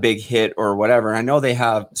a big hit or whatever. And I know they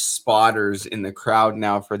have spotters in the crowd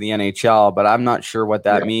now for the NHL, but I'm not sure what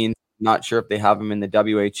that means. Not sure if they have them in the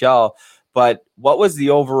WHL. But what was the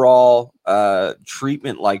overall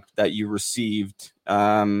treatment like that you received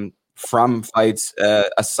from fights,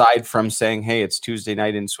 aside from saying, hey, it's Tuesday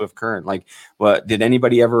night in Swift Current? Like, what did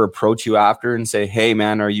anybody ever approach you after and say, hey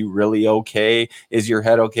man, are you really okay? Is your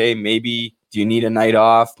head okay? Maybe do you need a night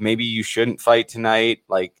off? Maybe you shouldn't fight tonight.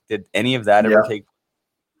 Like, did any of that ever take?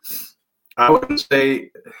 I wouldn't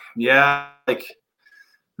say, like,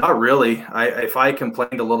 not really. If I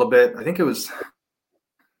complained a little bit, I think it was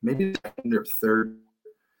maybe second or third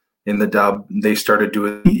in the dub, they started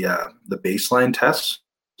doing the baseline tests.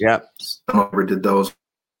 Yeah. I don't know if we did those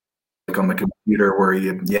like on the computer where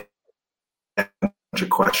you a bunch of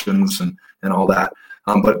questions and all that.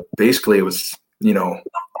 But basically it was,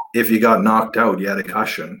 if you got knocked out, you had a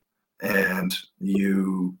concussion and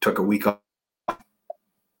you took a week off.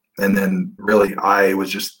 And then really I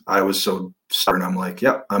was so stubborn. I'm like,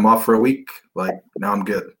 yeah, I'm off for a week. Like, now I'm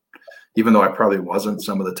good. Even though I probably wasn't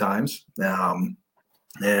some of the times.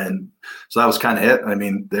 And so that was kind of it. I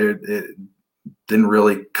mean, it didn't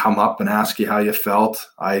really come up and ask you how you felt.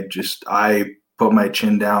 I put my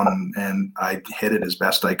chin down and I hit it as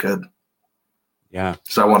best I could. Yeah.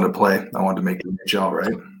 So I wanted to play. I wanted to make the NHL,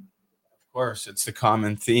 right? Of course. It's the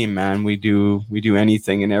common theme, man. We do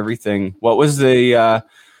anything and everything. What was the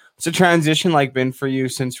transition like been for you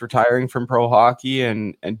since retiring from pro hockey?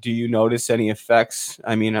 And do you notice any effects?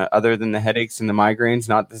 I mean, other than the headaches and the migraines,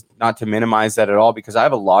 not to minimize that at all, because I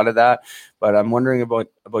have a lot of that, but I'm wondering about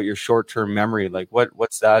your short-term memory. Like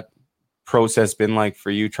what's that process been like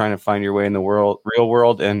for you trying to find your way in the real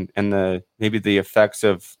world and maybe the effects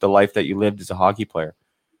of the life that you lived as a hockey player?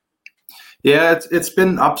 Yeah, it's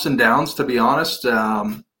been ups and downs, to be honest.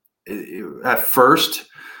 At first,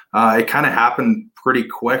 it kind of happened pretty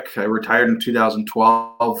quick. I retired in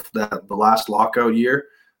 2012, the last lockout year.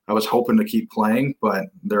 I was hoping to keep playing, but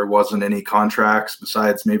there wasn't any contracts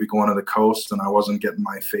besides maybe going to the coast, and I wasn't getting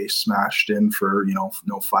my face smashed in for, no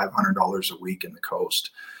 $500 a week in the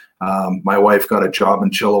coast. My wife got a job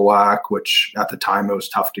in Chilliwack, which at the time it was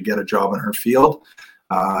tough to get a job in her field.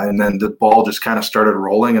 And then the ball just kind of started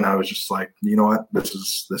rolling, and I was just like, you know what, this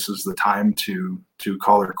is the time to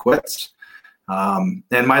call her quits.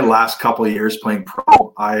 And my last couple of years playing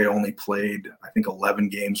pro, I only played, I think, 11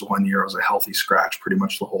 games one year. I was a healthy scratch pretty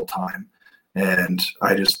much the whole time. And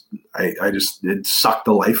it sucked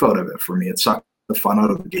the life out of it for me. It sucked the fun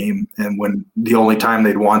out of the game. And when the only time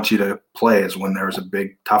they'd want you to play is when there was a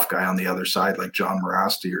big tough guy on the other side, like John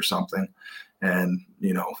Morasti or something. And,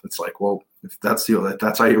 it's like, well, if that's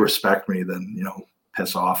how you respect me, then,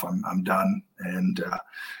 piss off, I'm done. And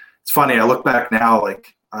it's funny. I look back now,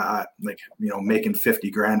 making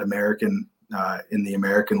 50 grand American in the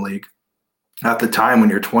American League. At the time when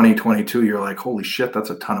you're 20, 22, you're like, holy shit, that's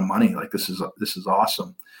a ton of money. Like, this is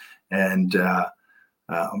awesome. And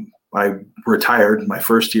I retired my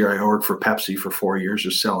first year. I worked for Pepsi for 4 years,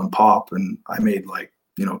 just selling pop. And I made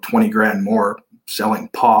 20 grand more selling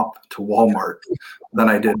pop to Walmart than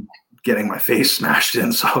I did getting my face smashed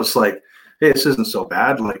in. So I was like, hey, this isn't so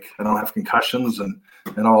bad. Like, I don't have concussions and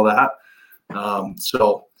all that.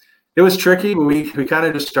 So it was tricky, but we kind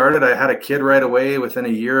of just started. I had a kid right away within a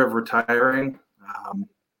year of retiring.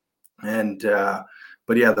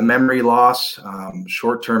 But yeah, the memory loss,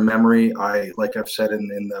 short-term memory, like I've said in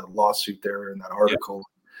the lawsuit there in that article,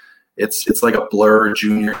 it's like a blur.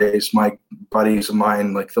 Junior days, my buddies of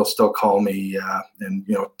mine, they'll still call me and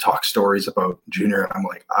talk stories about junior, and I'm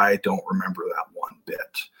like, I don't remember that one bit.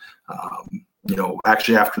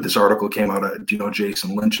 Actually, after this article came out, do you know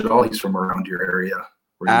Jason Lynch at all? He's from around your area.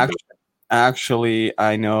 Actually,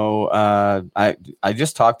 I know. I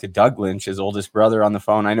just talked to Doug Lynch, his oldest brother, on the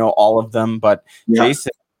phone. I know all of them, but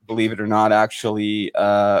Jason, believe it or not, actually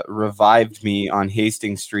revived me on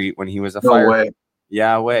Hastings Street when he was a firefighter.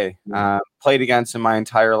 Played against him my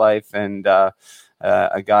entire life, and a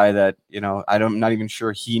guy that I'm not even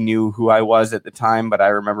sure he knew who I was at the time, but I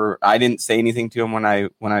remember I didn't say anything to him when I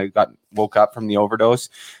woke up from the overdose,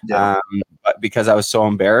 because I was so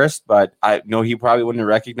embarrassed. But I know he probably wouldn't have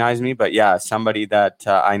recognized me. But yeah, somebody that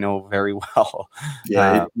I know very well.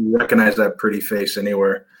 Yeah, you recognize that pretty face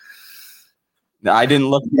anywhere. I didn't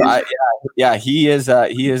look. He is a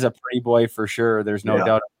pretty boy for sure. There's no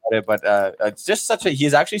doubt about it. But it's just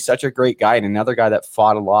he's actually such a great guy, and another guy that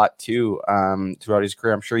fought a lot too throughout his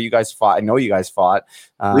career. I'm sure you guys fought. I know you guys fought.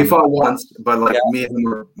 We fought once, but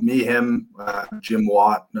him, Jim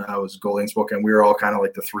Watt was goalie in Spokane. We were all kind of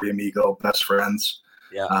like the three amigo best friends.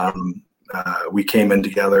 Yeah. We came in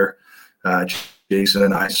together, Jason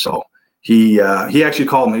and I. So he actually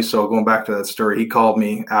called me. So going back to that story, he called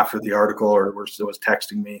me after the article, or was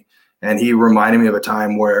texting me, and he reminded me of a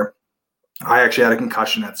time where I actually had a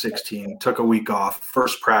concussion at 16, took a week off,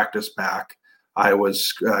 first practice back. I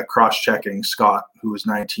was cross-checking Scott, who was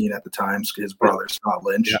 19 at the time, his brother, Scott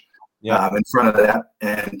Lynch, in front of that.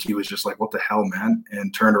 And he was just like, what the hell, man?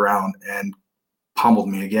 And turned around and pummeled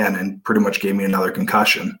me again and pretty much gave me another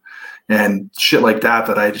concussion. And shit like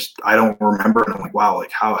that I don't remember. And I'm like, wow,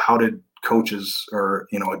 like how did coaches or,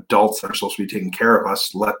 adults that are supposed to be taking care of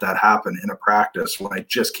us let that happen in a practice when I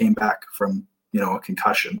just came back from, a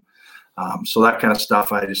concussion? So that kind of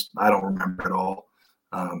stuff, I don't remember at all.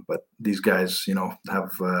 But these guys,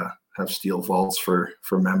 have steel vaults for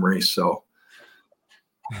memory. So,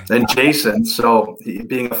 and Jason,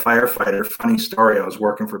 being a firefighter, funny story. I was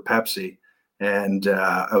working for Pepsi, and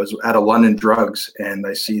I was at a London Drugs, and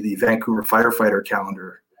I see the Vancouver firefighter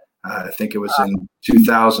calendar. I think it was in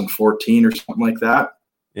 2014 or something like that.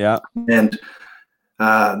 Yeah. And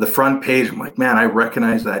the front page, I'm like, man, I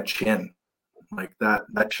recognize that chin. Like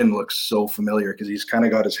that chin looks so familiar because he's kind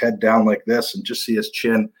of got his head down like this and just see his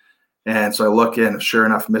chin. And so I look in, sure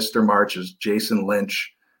enough, Mr. March is Jason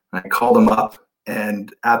Lynch. I called him up,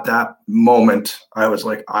 and at that moment, I was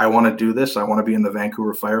like, I want to do this. I want to be in the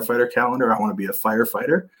Vancouver firefighter calendar. I want to be a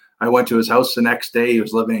firefighter. I went to his house the next day. He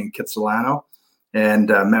was living in Kitsilano, and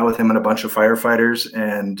met with him and a bunch of firefighters,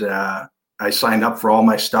 and I signed up for all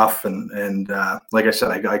my stuff, and like I said,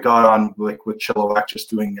 I got on like with Chilliwack, just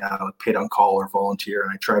doing paid on call or volunteer,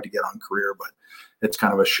 and I tried to get on career, but it's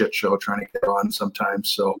kind of a shit show trying to get on sometimes.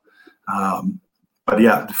 So, but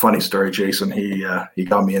yeah, funny story, Jason. He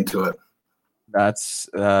got me into it. That's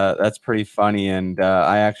pretty funny, and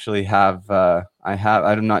I actually have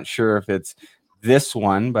I'm not sure if it's this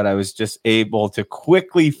one, but I was just able to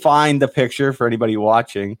quickly find the picture for anybody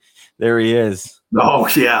watching. There he is. Oh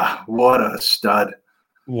yeah, what a stud!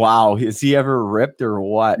 Wow, is he ever ripped or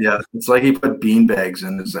what? Yeah, it's like he put beanbags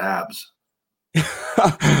in his abs.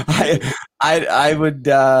 I would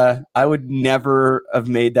never have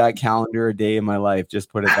made that calendar a day in my life.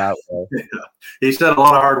 Just put it that way. Yeah. He said a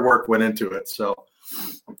lot of hard work went into it. So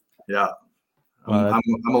yeah, I'm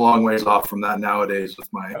a long ways off from that nowadays with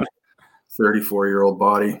my 34-year-old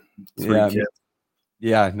body. Three kids.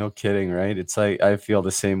 Yeah, no kidding, right? It's like I feel the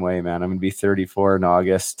same way, man. I'm gonna be 34 in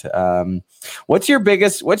August. What's your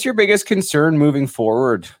biggest concern moving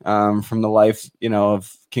forward from the life,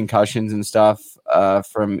 of concussions and stuff,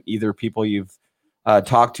 from either people you've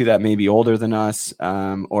talked to that may be older than us,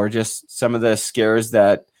 or just some of the scares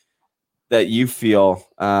that you feel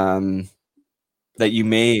that you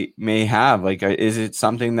may have? Like, is it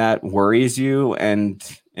something that worries you, and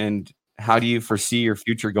how do you foresee your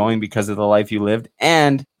future going because of the life you lived?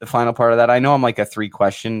 And the final part of that, I know I'm like a 3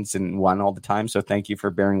 questions in one all the time, so thank you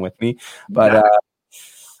for bearing with me. But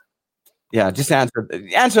just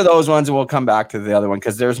answer those ones, and we'll come back to the other one,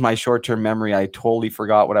 because there's my short-term memory. I totally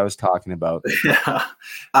forgot what I was talking about. Yeah.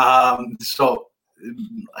 So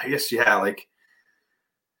I guess, like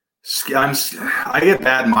I get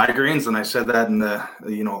bad migraines, and I said that in the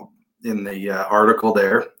article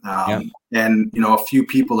there. And a few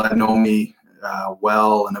people that know me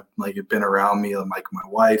well and have been around me, like my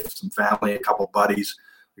wife, some family, a couple buddies.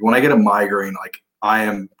 When I get a migraine, like I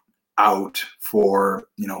am out for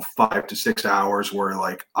 5 to 6 hours, where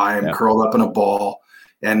like I am curled up in a ball,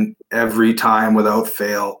 and every time without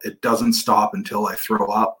fail, it doesn't stop until I throw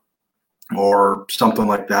up or something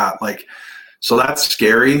like that. Like, so that's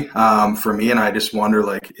scary for me. And I just wonder,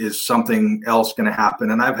 like, is something else going to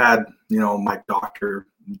happen? And I've had, my doctor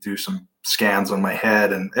do some scans on my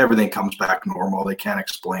head, and everything comes back normal. They can't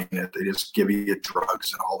explain it. They just give you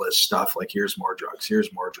drugs and all this stuff. Like, here's more drugs.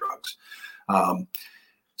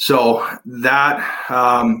 So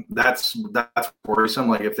that's worrisome.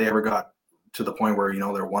 Like, if they ever got to the point where,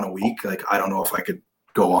 they're one a week, like, I don't know if I could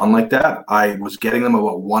go on like that. I was getting them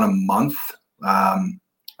about one a month.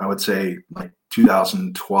 I would say like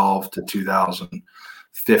 2012 to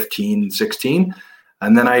 2015, 16.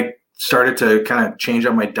 And then I started to kind of change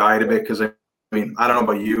up my diet a bit, because I don't know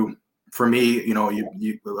about you. For me,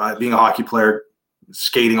 you being a hockey player,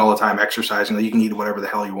 skating all the time, exercising, you can eat whatever the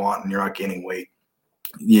hell you want and you're not gaining weight.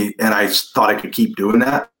 And I thought I could keep doing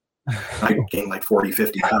that. I gained like 40,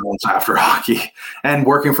 50 pounds after hockey. And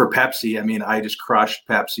working for Pepsi, I just crushed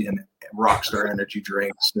Pepsi and Rockstar energy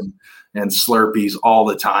drinks and Slurpees all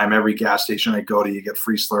the time. Every gas station I go to, you get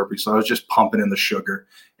free Slurpees. So I was just pumping in the sugar,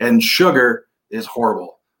 and sugar is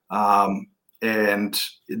horrible. And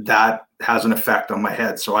that has an effect on my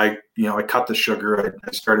head. So I cut the sugar.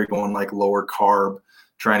 I started going like lower carb,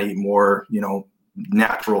 trying to eat more,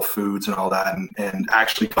 natural foods and all that, and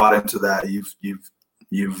actually got into that.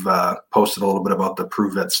 You've posted a little bit about the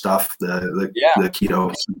Prove It stuff, the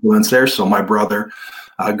keto influence there. So my brother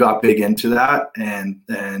got big into that and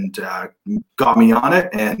got me on it,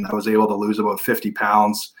 and I was able to lose about 50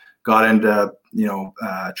 pounds. Got into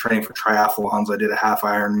training for triathlons. I did a half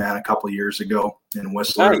Ironman a couple of years ago in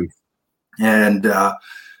Whistler, and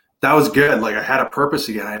that was good. Like, I had a purpose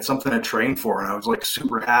again. I had something to train for, and I was like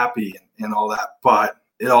super happy and all that. But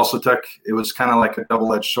it was kind of like a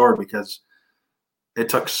double-edged sword, because it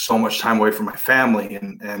took so much time away from my family,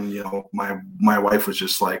 and my wife was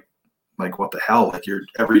just like, what the hell? Like, you're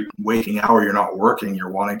every waking hour you're not working,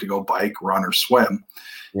 you're wanting to go bike, run, or swim.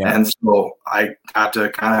 Yeah. And so I had to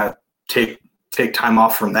kind of take time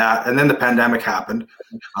off from that. And then the pandemic happened.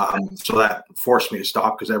 So that forced me to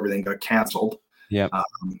stop because everything got canceled. Yeah.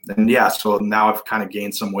 So now I've kind of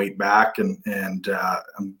gained some weight back, and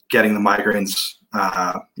I'm getting the migraines,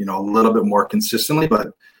 a little bit more consistently,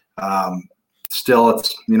 but still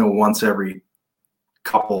it's, once every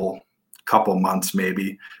couple months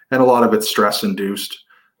maybe. And a lot of it's stress induced,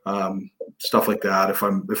 stuff like that. If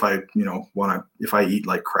I eat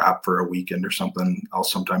like crap for a weekend or something, I'll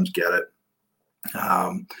sometimes get it.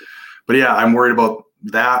 But yeah, I'm worried about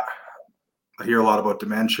that. I hear a lot about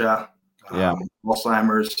dementia,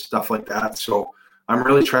 Alzheimer's, stuff like that. So I'm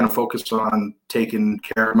really trying to focus on taking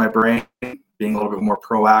care of my brain, being a little bit more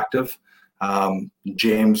proactive.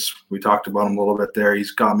 James, we talked about him a little bit there.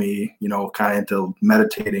 He's got me, kind of into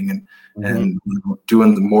meditating and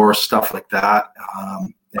doing more stuff like that.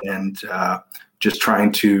 And just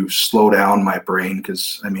trying to slow down my brain,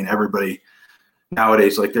 because everybody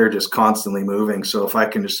nowadays, like, they're just constantly moving. So if I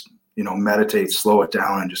can just, meditate, slow it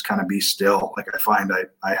down, and just kind of be still, like, I find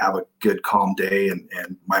I have a good calm day, and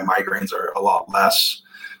my migraines are a lot less.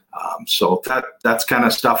 So that's kind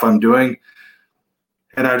of stuff I'm doing.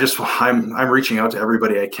 And I'm reaching out to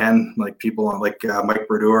everybody I can, like people like Mike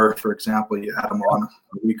Brodeur, for example. You had him on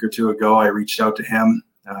a week or two ago. I reached out to him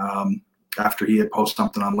after he had posted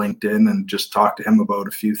something on LinkedIn, and just talked to him about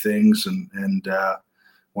a few things, and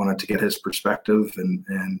wanted to get his perspective.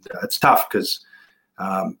 And it's tough because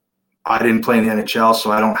I didn't play in the NHL,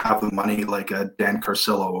 so I don't have the money like a Dan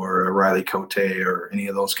Carcillo or a Riley Cote or any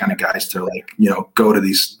of those kind of guys to, like, go to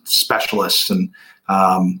these specialists and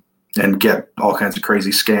get all kinds of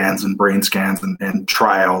crazy scans and brain scans and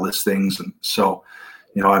try all these things. And so,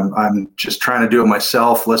 I'm just trying to do it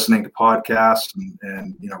myself, listening to podcasts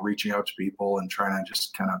and reaching out to people and trying to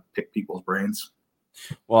just kind of pick people's brains.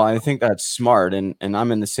 Well, I think that's smart, and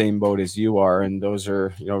I'm in the same boat as you are. And those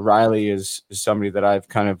are, Riley is somebody that I've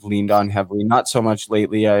kind of leaned on heavily. Not so much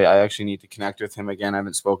lately. I actually need to connect with him again. I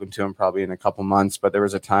haven't spoken to him probably in a couple months, but there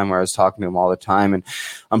was a time where I was talking to him all the time. And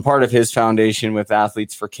I'm part of his foundation with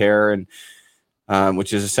Athletes for Care, and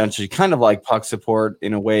which is essentially kind of like Puck Support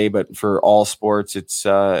in a way, but for all sports. It's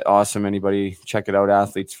awesome. Anybody check it out,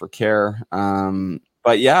 Athletes for Care.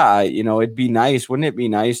 But yeah, it'd be nice. Wouldn't it be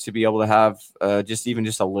nice to be able to have just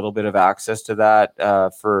a little bit of access to that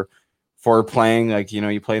for playing? Like,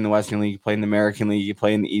 you play in the Western League, you play in the American League, you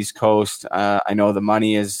play in the East Coast. I know the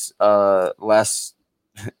money is less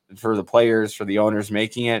for the players, for the owners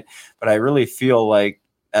making it, but I really feel like,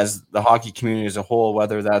 as the hockey community as a whole,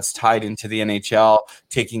 whether that's tied into the NHL,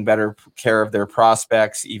 taking better care of their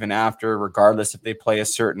prospects even after, regardless if they play a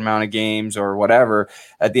certain amount of games or whatever,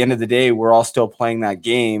 at the end of the day, we're all still playing that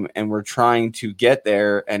game, and we're trying to get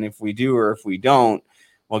there. And if we do, or if we don't,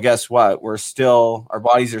 well, guess what? Our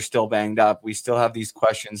bodies are still banged up. We still have these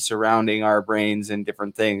questions surrounding our brains and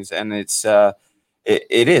different things. And it's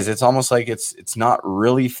almost like it's not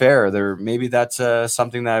really fair. Maybe that's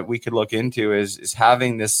something that we could look into is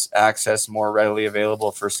having this access more readily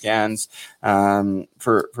available for scans,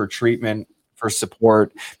 for treatment, for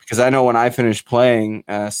support. Because I know when I finished playing,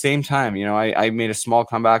 same time, I made a small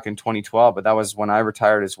comeback in 2012, but that was when I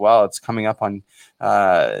retired as well. It's coming up on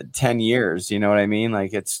 10 years. You know what I mean?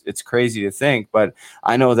 Like, it's crazy to think, but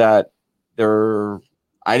I know that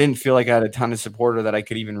I didn't feel like I had a ton of support, or that I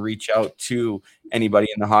could even reach out to anybody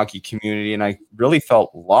in the hockey community. And I really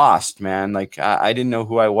felt lost, man. Like, I didn't know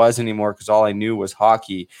who I was anymore, because all I knew was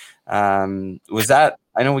hockey. Was that,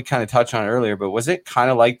 I know we kind of touched on it earlier, but was it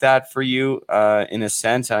kind of like that for you in a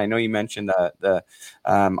sense? And I know you mentioned the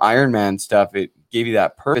Ironman stuff. It gave you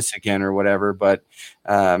that purpose again or whatever. But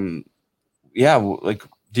like,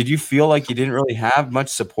 did you feel like you didn't really have much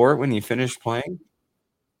support when you finished playing?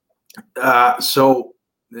 So,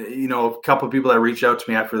 a couple of people that reached out to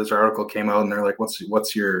me after this article came out, and they're like, what's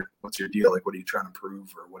your deal? Like, what are you trying to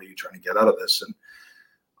prove, or what are you trying to get out of this? And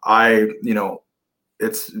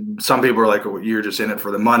it's some people are like, oh, you're just in it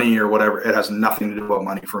for the money or whatever. It has nothing to do about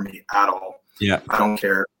money for me at all. Yeah. I don't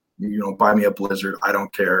care. Buy me a Blizzard. I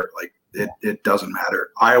don't care. Like it doesn't matter.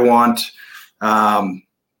 I want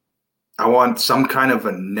some kind of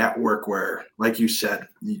a network where, like you said,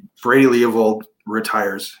 Brady Leavold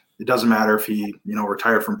retires. It doesn't matter if he,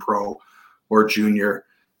 retired from pro or junior.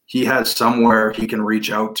 He has somewhere he can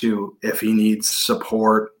reach out to if he needs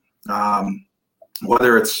support.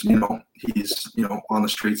 Whether it's, he's, on the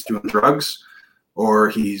streets doing drugs, or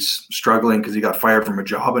he's struggling because he got fired from a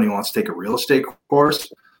job and he wants to take a real estate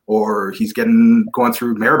course, or he's going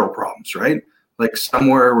through marital problems, right? Like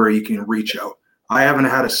somewhere where you can reach out. I haven't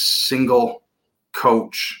had a single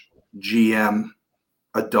coach, GM,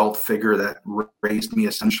 adult figure that raised me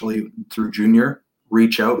essentially through junior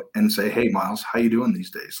reach out and say, hey, Miles, how you doing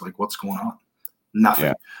these days? Like, what's going on? Nothing.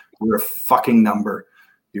 Yeah. You're a fucking number.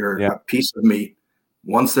 You're a piece of meat.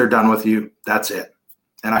 Once they're done with you, that's it.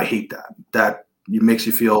 And I hate that. That makes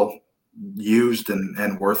you feel used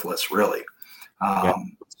and worthless, really.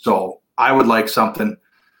 So I would like something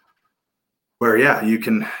where, you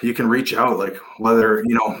can reach out, like whether,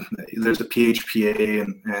 there's a PHPA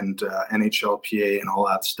and NHLPA and all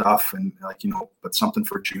that stuff. And but something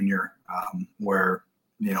for junior where,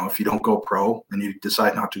 if you don't go pro and you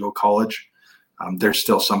decide not to go college, there's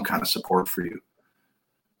still some kind of support for you.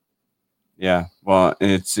 Yeah. Well,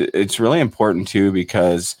 it's really important too,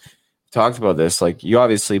 because we talked about this, like you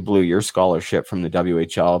obviously blew your scholarship from the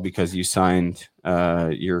WHL because you signed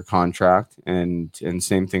your contract, and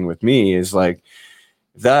same thing with me is like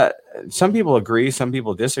that. Some people agree, some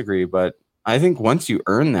people disagree, but I think once you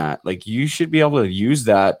earn that, like you should be able to use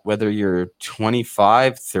that, whether you're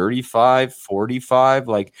 25, 35, 45,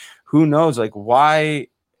 like who knows, like why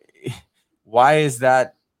is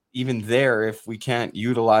that even there if we can't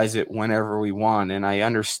utilize it whenever we want? And I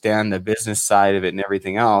understand the business side of it and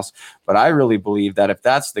everything else, but I really believe that if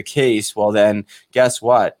that's the case, well then guess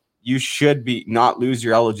what? You should be not lose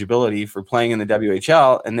your eligibility for playing in the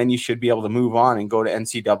WHL, and then you should be able to move on and go to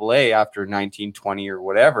NCAA after 19, 20 or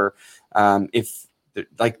whatever. If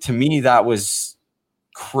like, to me, that was,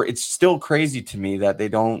 it's still crazy to me that they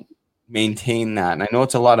don't maintain that. And I know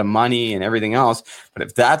it's a lot of money and everything else, but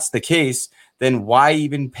if that's the case, then why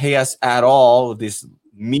even pay us at all this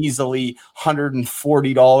measly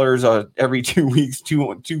 $140 every 2 weeks,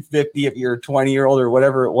 $250 if you're a 20-year-old or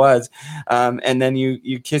whatever it was, and then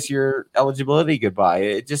you kiss your eligibility goodbye?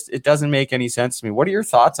 It doesn't make any sense to me. What are your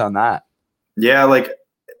thoughts on that? Yeah, like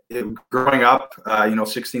growing up,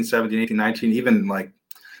 16, 17, 18, 19, even like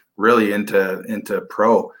really into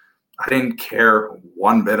pro, I didn't care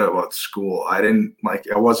one bit about school.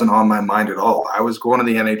 It wasn't on my mind at all. I was going to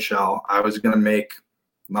the NHL. I was going to make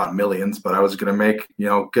not millions, but I was going to make,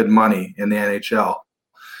 good money in the NHL.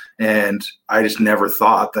 And I just never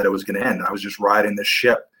thought that it was going to end. I was just riding the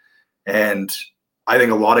ship. And I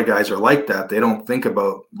think a lot of guys are like that. They don't think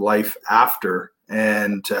about life after.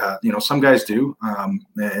 And, some guys do.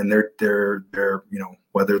 And they're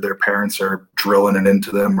whether their parents are drilling it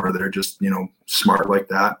into them or they're just, smart like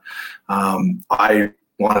that. I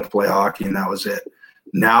wanted to play hockey and that was it.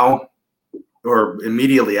 Now, or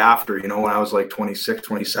immediately after, when I was like 26,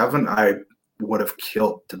 27, I would have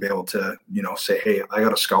killed to be able to, say, hey, I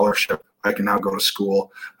got a scholarship. I can now go to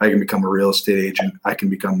school. I can become a real estate agent. I can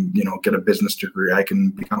become, get a business degree. I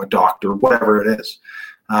can become a doctor, whatever it is.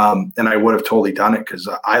 And I would have totally done it because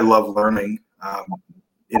I love learning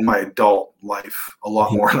in my adult life a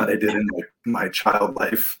lot more than I did in my child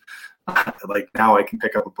life. Like now I can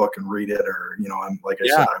pick up a book and read it, or I'm like I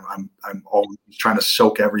said, I'm always trying to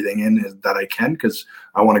soak everything in that I can because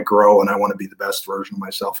I want to grow and I want to be the best version of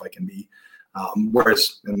myself I can be.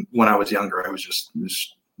 Whereas when I was younger, I was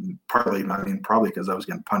just probably because I was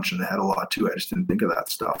getting punched in the head a lot too. I just didn't think of that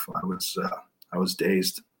stuff. I was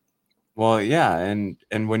dazed. Well, yeah, and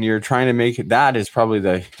when you're trying to make it, that is probably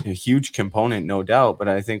a huge component, no doubt. But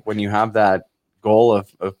I think when you have that goal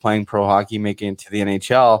of playing pro hockey, making it to the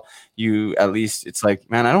NHL, you at least, it's like,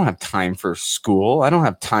 man, I don't have time for school. I don't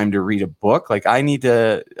have time to read a book. Like I need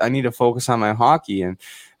to focus on my hockey. And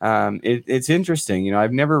it's interesting.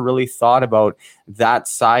 I've never really thought about that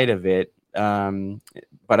side of it.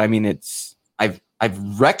 But I mean, I've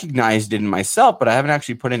recognized it in myself, but I haven't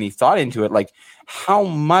actually put any thought into it. Like how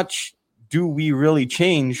much do we really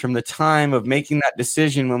change from the time of making that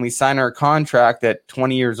decision when we sign our contract at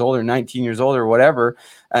 20 years old or 19 years old or whatever,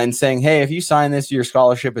 and saying, hey, if you sign this, your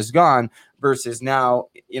scholarship is gone, versus now,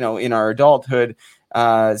 in our adulthood,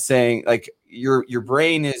 saying like your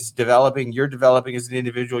brain is developing, you're developing as an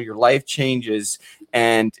individual, your life changes.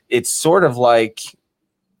 And it's sort of like,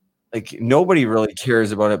 like nobody really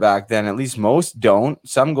cares about it back then. At least most don't.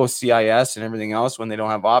 Some go CIS and everything else when they don't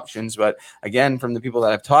have options. But again, from the people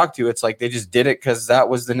that I've talked to, it's like they just did it because that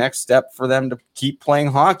was the next step for them to keep playing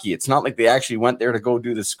hockey. It's not like they actually went there to go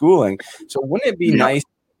do the schooling. So wouldn't it be nice?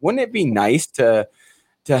 Wouldn't it be nice to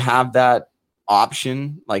have that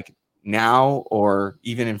option, like now or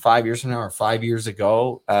even in 5 years from now or 5 years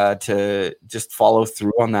ago, to just follow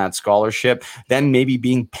through on that scholarship? Then maybe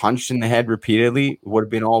being punched in the head repeatedly would have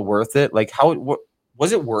been all worth it. Like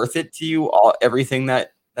was it worth it to you, everything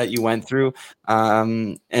that you went through,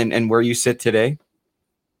 and where you sit today?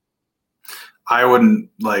 I wouldn't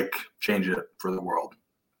change it for the world.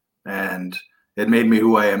 And it made me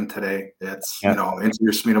who I am today. It's,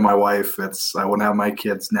 introduced me to my wife. I wouldn't have my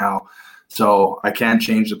kids now. So I can't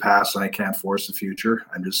change the past and I can't force the future.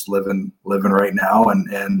 I'm just living right now.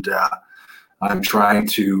 And I'm trying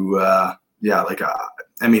to, I got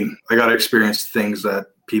to experience things that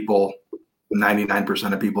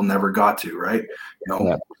 99% of people never got to, right?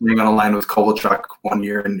 Being on a line with Kovalchuk 1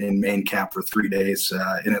 year in main camp for 3 days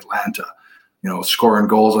in Atlanta, scoring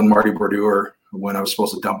goals on Marty Brodeur when I was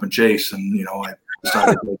supposed to dump and chase. And, I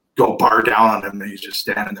decided to go bar down on him and he's just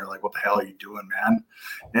standing there like, what the hell are you doing, man?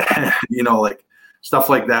 And, stuff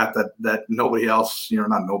like that nobody else,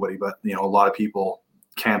 not nobody, but, a lot of people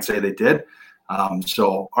can't say they did.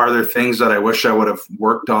 So are there things that I wish I would have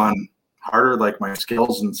worked on harder, like my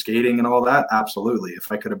skills and skating and all that? Absolutely.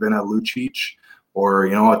 If I could have been a Lucic or,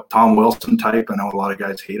 a Tom Wilson type, I know a lot of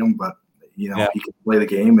guys hate him, but, he can play the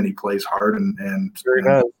game and he plays hard and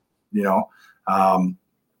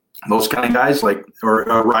those kind of guys or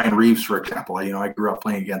Ryan Reeves, for example. I grew up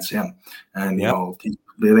playing against him, and I think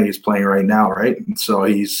he's playing right now, right? And so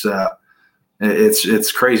he's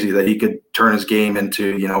it's crazy that he could turn his game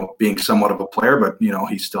into being somewhat of a player, but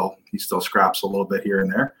he still scraps a little bit here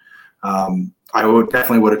and there. I would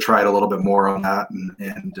have tried a little bit more on that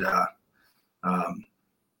and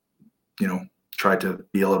tried to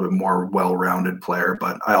be a little bit more well-rounded player.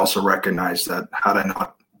 But I also recognize that had I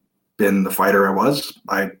not been the fighter I was,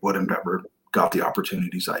 I wouldn't have ever got the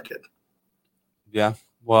opportunities I did. Yeah.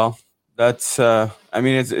 Well, that's,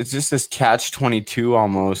 it's just this catch-22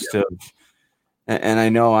 almost of, and I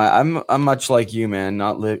know I'm much like you, man,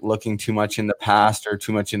 not looking too much in the past or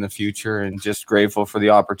too much in the future, and just grateful for the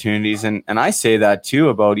opportunities. And I say that too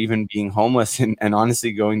about even being homeless and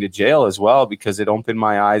honestly going to jail as well, because it opened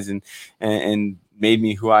my eyes and made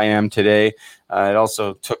me who I am today. It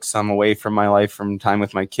also took some away from my life from time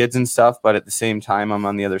with my kids and stuff, but at the same time, I'm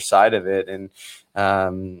on the other side of it. And,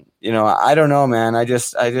 I don't know, man. I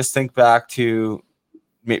just think back to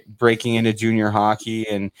breaking into junior hockey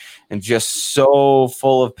and just so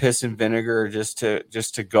full of piss and vinegar just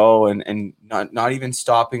to go and not even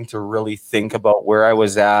stopping to really think about where I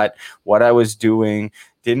was at, what I was doing.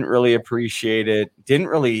 Didn't really appreciate it. Didn't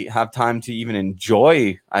really have time to even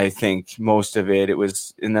enjoy, I think, most of it. It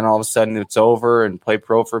was, and then all of a sudden it's over, and play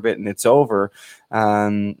pro for a bit and it's over.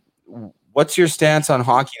 What's your stance on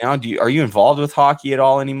hockey now? Are you involved with hockey at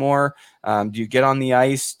all anymore? Do you get on the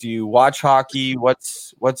ice? Do you watch hockey?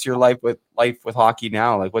 What's your life with hockey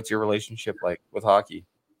now? Like, what's your relationship like with hockey?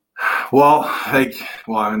 Well,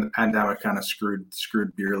 the pandemic kind of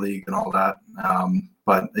screwed beer league and all that.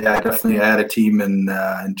 But yeah, I had a team in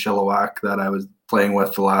Chilliwack that I was playing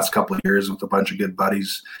with the last couple of years with a bunch of good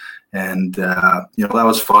buddies, and that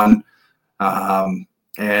was fun.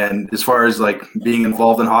 And as far as being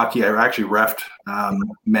involved in hockey, I actually reffed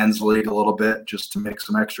men's league a little bit just to make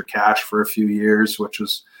some extra cash for a few years, which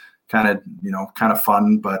was kind of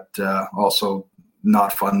fun, but also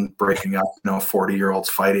not fun breaking up 40-year-olds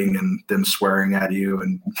fighting and them swearing at you.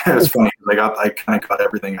 And it was funny because I kind of got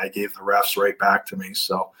everything I gave the refs right back to me.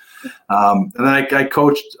 So and then I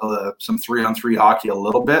coached some 3-on-3 hockey a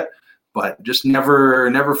little bit, but just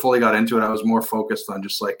never fully got into it. I was more focused on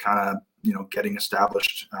just getting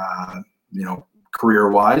established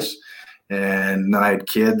career wise. And then I had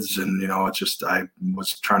kids, and it's just I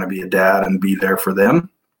was trying to be a dad and be there for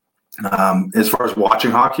them. As far as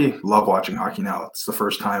watching hockey, love watching hockey now. It's the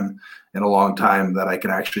first time in a long time that I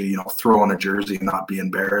can actually, throw on a jersey and not be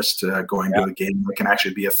embarrassed going to a game. I can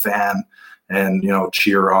actually be a fan and,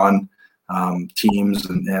 cheer on teams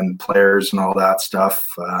and players and all that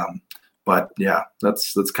stuff. But yeah,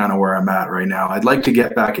 that's kind of where I'm at right now. I'd like to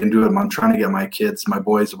get back into it. I'm trying to get my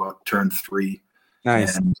boy's about turned 3.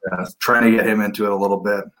 Nice. And trying to get him into it a little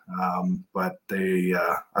bit. But they,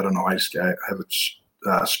 I don't know. I have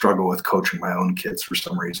a struggle with coaching my own kids for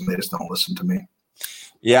some reason. They just don't listen to me.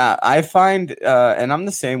 Yeah, I find, and I'm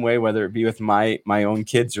the same way, whether it be with my own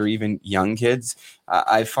kids or even young kids,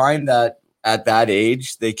 I find that at that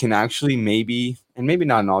age, they can actually maybe and maybe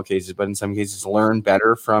not in all cases, but in some cases, learn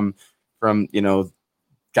better from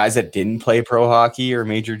guys that didn't play pro hockey or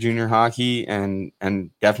major junior hockey, and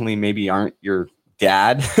definitely maybe aren't your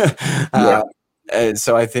dad.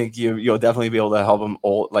 So I think you'll definitely be able to help them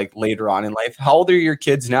later on in life. How old are your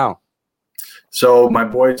kids now? So my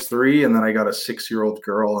boy's 3, and then I got a 6-year-old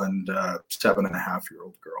girl and a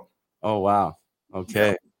 7.5-year-old girl. Oh wow.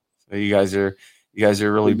 Okay. So you guys are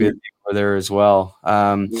really busy over there as well.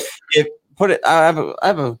 I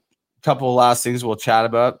have a couple of last things we'll chat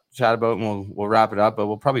about, and we'll wrap it up. But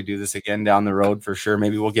we'll probably do this again down the road for sure.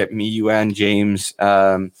 Maybe we'll get me, you, and James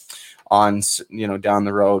on down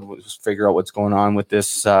the road. We'll just figure out what's going on with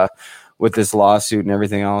this lawsuit and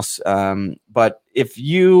everything else. But if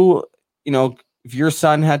if your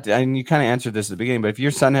son had to, and you kind of answered this at the beginning, but if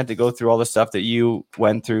your son had to go through all the stuff that you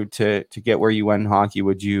went through to get where you went in hockey,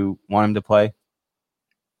 would you want him to play?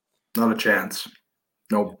 Not a chance.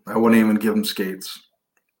 No, I wouldn't even give him skates.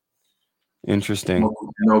 Interesting.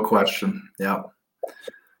 No question. Yeah.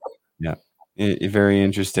 Yeah. Very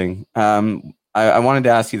interesting. I wanted to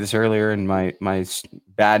ask you this earlier, and my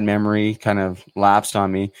bad memory kind of lapsed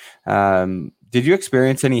on me. Did you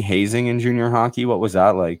experience any hazing in junior hockey? What was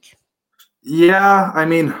that like? Yeah, I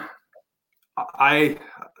mean, a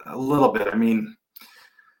little bit. I mean,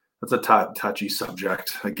 that's a touchy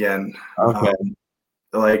subject again. Okay.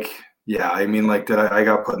 I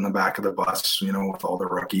got put in the back of the bus, with all the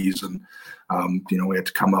rookies, and we had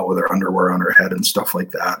to come out with our underwear on our head and stuff like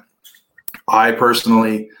that. I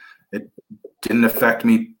personally, it didn't affect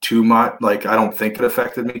me too much. Like, I don't think it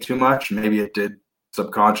affected me too much. Maybe it did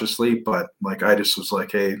subconsciously, but I just was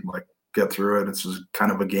like, hey, get through it. It's just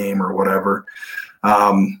kind of a game or whatever.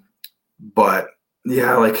 But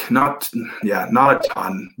yeah, not a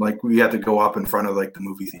ton. We had to go up in front of the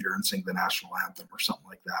movie theater and sing the national anthem or something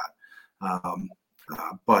like that.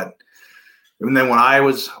 But and then when I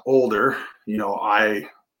was older, I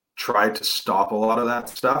tried to stop a lot of that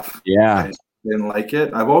stuff. Yeah. I just didn't like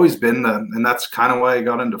it. I've always been and that's kind of why I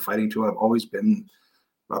got into fighting too. I've always been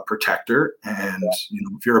a protector, and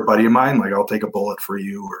if you're a buddy of mine, I'll take a bullet for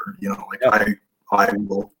you, or I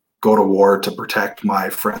will go to war to protect my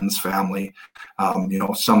friend's family.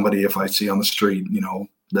 Somebody if I see on the street,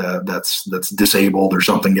 that's disabled or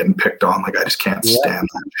something getting picked on, I just can't stand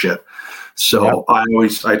that shit. So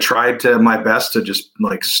I tried to my best to just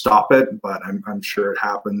stop it, but I'm sure it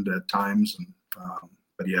happened at times. And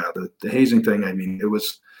but yeah, the hazing thing, I mean, it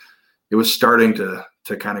was starting to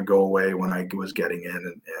kind of go away when I was getting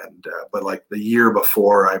in, but the year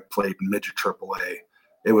before I played midget AAA,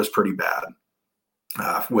 it was pretty bad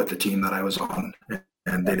with the team that I was on,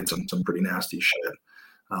 and they did some pretty nasty shit.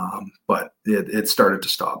 But it started to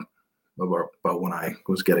stop about when I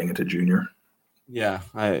was getting into junior. Yeah,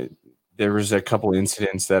 there was a couple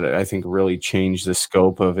incidents that I think really changed the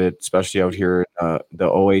scope of it, especially out here in the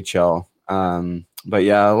OHL. But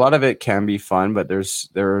yeah, a lot of it can be fun, but there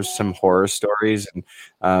are some horror stories, and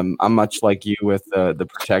I'm much like you with the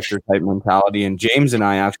protector type mentality. And James and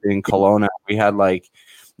I actually in Kelowna, we had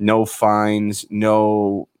no fines,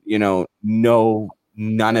 none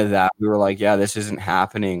of that. We were like, yeah, this isn't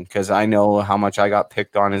happening, because I know how much I got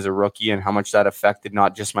picked on as a rookie and how much that affected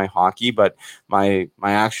not just my hockey, but my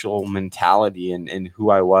actual mentality and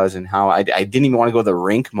who I was, and how I didn't even want to go to the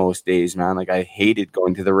rink most days, man. I hated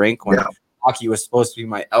going to the rink when hockey was supposed to be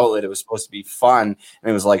my outlet. It was supposed to be fun, and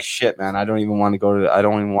it was like, shit, man, I don't even want to go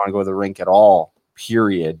to the rink at all,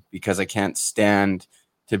 period, because I can't stand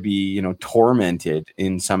to be, tormented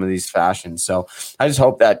in some of these fashions. So I just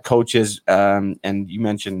hope that coaches, and you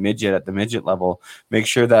mentioned midget, at the midget level, make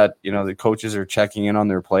sure that, the coaches are checking in on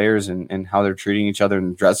their players and how they're treating each other in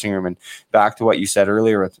the dressing room. And back to what you said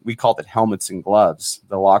earlier, we called it helmets and gloves,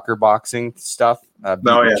 the locker boxing stuff. Each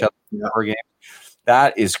other before games.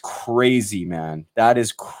 That is crazy, man. That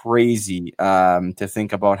is crazy to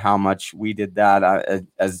think about how much we did that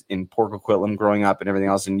as in Port Coquitlam growing up and everything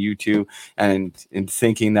else, and you too, and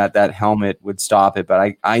thinking that helmet would stop it.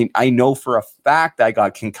 But I know for a fact I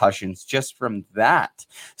got concussions just from that.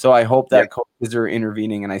 So I hope that coaches are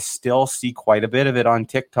intervening, and I still see quite a bit of it on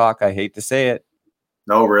TikTok. I hate to say it.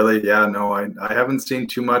 No, really? Yeah, no, I haven't seen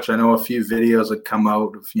too much. I know a few videos that come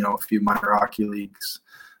out of, a few minor hockey leagues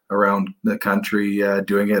around the country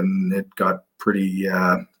doing it, and it got pretty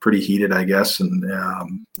heated, I guess, and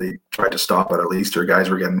they tried to stop it at least, or guys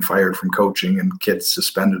were getting fired from coaching and kids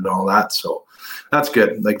suspended and all that. So that's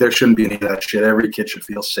good. There shouldn't be any of that shit. Every kid should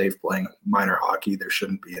feel safe playing minor hockey. There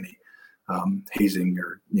shouldn't be any hazing,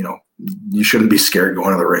 or you shouldn't be scared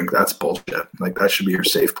going to the rink. That's bullshit. That should be your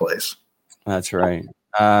safe place. That's right.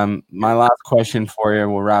 My last question for you,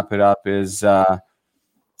 we'll wrap it up, is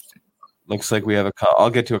looks like we have I'll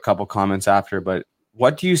get to a couple comments after, but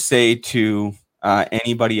what do you say to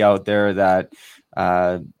anybody out there that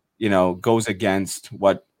goes against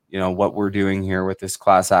what we're doing here with this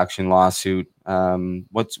class action lawsuit?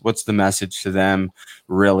 What's the message to them,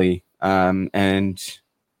 really? And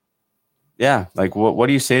yeah, like what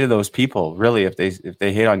do you say to those people, really, if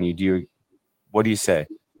they hate on you? What do you say?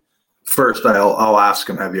 First, I'll ask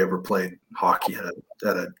them, have you ever played hockey at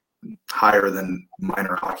a higher than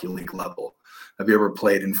minor hockey league level? Have you ever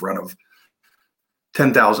played in front of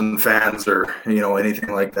 10,000 fans or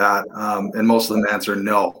anything like that? And most of them answer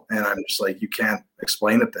no. And I'm just like, you can't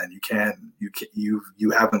explain it then.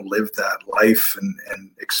 You haven't lived that life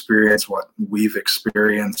and experienced what we've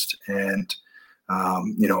experienced. And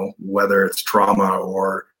whether it's trauma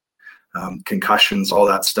or concussions, all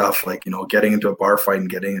that stuff, like, getting into a bar fight and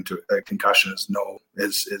getting into a concussion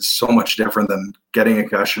is so much different than getting a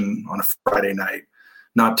concussion on a Friday night,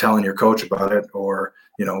 not telling your coach about it, or,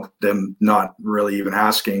 them not really even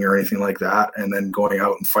asking or anything like that. And then going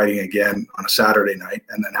out and fighting again on a Saturday night,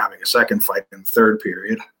 and then having a second fight in the third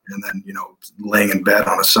period. And then, laying in bed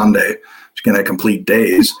on a Sunday, just going to complete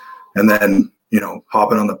days. And then,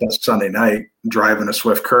 hopping on the bus Sunday night, driving a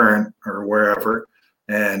Swift Current or wherever,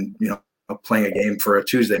 and, playing a game for a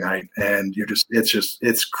Tuesday night. And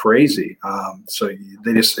it's crazy. So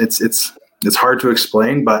it's hard to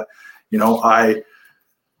explain, but,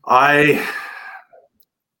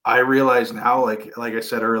 I realize now, like I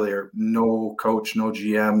said earlier, no coach, no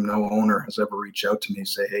GM, no owner has ever reached out to me and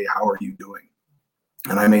say, hey, how are you doing?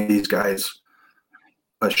 And I made these guys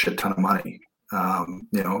a shit ton of money.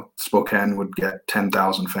 Spokane would get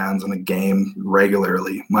 10,000 fans in a game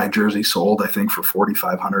regularly. My jersey sold, I think, for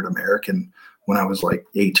 $4,500 American when I was like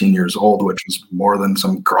 18 years old, which was more than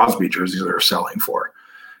some Crosby jerseys they're selling for.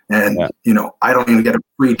 And, I don't even get a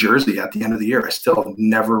free jersey at the end of the year. I still have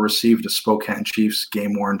never received a Spokane Chiefs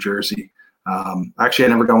game-worn jersey. Actually, I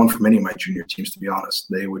never got one from any of my junior teams, to be honest.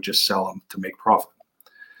 They would just sell them to make profit.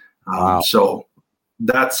 Wow. So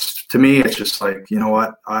that's, to me, it's just like, you know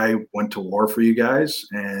what? I went to war for you guys,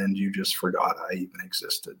 and you just forgot I even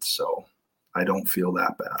existed. So I don't feel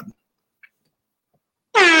that bad.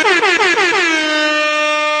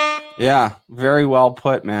 Yeah, very well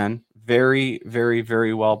put, man. Very, very,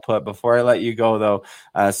 very well put. Before I let you go, though,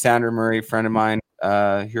 Sandra Murray, friend of mine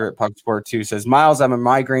here at Puck Sport 2, says, Miles, I'm a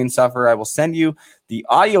migraine sufferer. I will send you the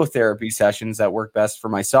audio therapy sessions that work best for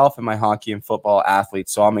myself and my hockey and football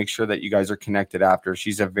athletes. So I'll make sure that you guys are connected after.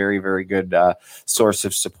 She's a very, very good source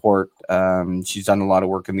of support. She's done a lot of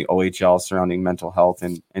work in the OHL surrounding mental health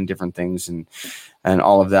and different things and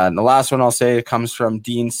all of that. And the last one I'll say comes from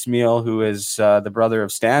Dean Smeal, who is the brother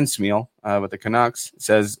of Stan Smeal with the Canucks. It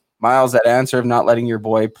says, Miles, that answer of not letting your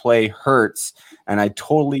boy play hurts, and I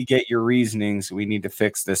totally get your reasonings. We need to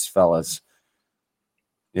fix this, fellas.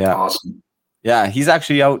 Yeah. Awesome. Yeah, he's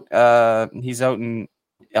actually out. He's out in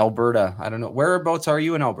Alberta. I don't know. Whereabouts are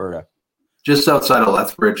you in Alberta? Just outside of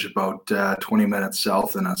Lethbridge, about 20 minutes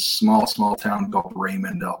south in a small town called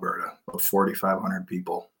Raymond, Alberta, about 4,500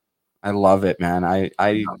 people. I love it, man.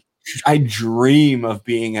 I dream of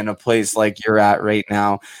being in a place like you're at right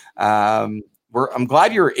now. I'm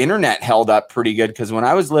glad your internet held up pretty good, because when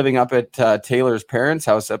I was living up at Taylor's parents'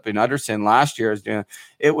 house up in Utterson last year,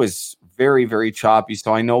 it was very, very choppy.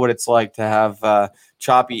 So I know what it's like to have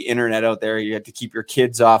choppy internet out there. You have to keep your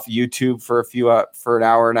kids off YouTube for an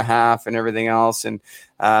hour and a half and everything else. And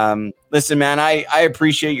listen, man, I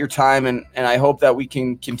appreciate your time, and I hope that we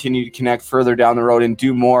can continue to connect further down the road and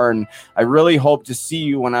do more. And I really hope to see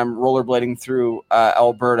you when I'm rollerblading through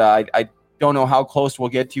Alberta. I don't know how close we'll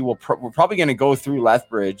get to you. We're probably going to go through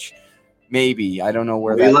Lethbridge. Maybe. I don't know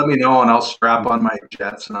where. Let me know, and I'll strap on my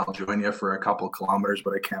jets and I'll join you for a couple of kilometers,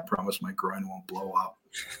 but I can't promise my groin won't blow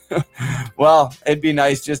up. Well, it'd be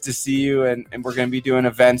nice just to see you, and we're going to be doing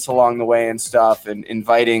events along the way and stuff, and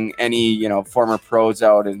inviting any, former pros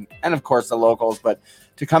out and of course the locals, but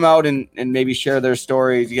to come out and maybe share their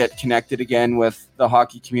stories, get connected again with the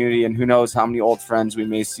hockey community, and who knows how many old friends we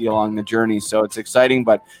may see along the journey. So it's exciting,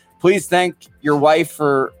 but please thank your wife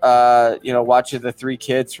for, watching the three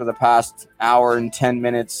kids for the past hour and 10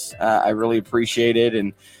 minutes. I really appreciate it.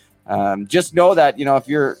 And just know that, if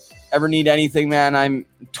you ever need anything, man, I'm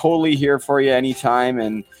totally here for you anytime.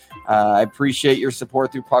 And I appreciate your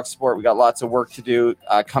support through Puck Sport. We got lots of work to do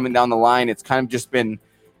coming down the line. It's kind of just been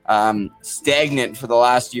stagnant for the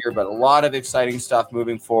last year, but a lot of exciting stuff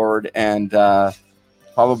moving forward. And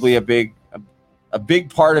probably a big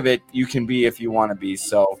part of it you can be if you want to be.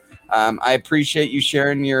 So I appreciate you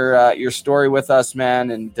sharing your story with us,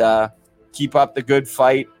 man, and keep up the good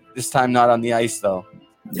fight. This time not on the ice, though.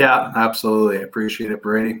 Yeah, absolutely. I appreciate it,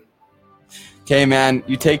 Brady. Okay, man.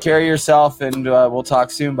 You take care of yourself, and we'll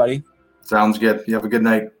talk soon, buddy. Sounds good. You have a good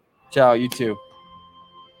night. Ciao. You too.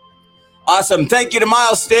 Awesome. Thank you to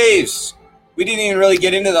Miles Staves. We didn't even really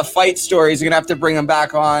get into the fight stories. We're going to have to bring him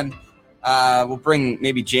back on. We'll bring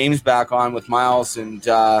maybe James back on with Miles. And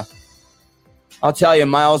I'll tell you,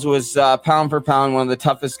 Miles was pound for pound one of the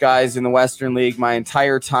toughest guys in the Western League. My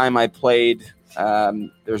entire time I played,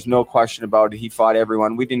 there's no question about it. He fought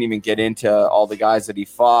everyone. We didn't even get into all the guys that he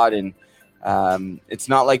fought. And it's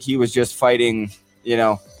not like he was just fighting,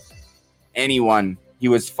 anyone. He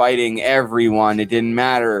was fighting everyone. It didn't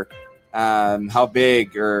matter how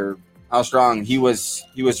big or how strong. He was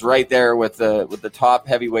right there with the top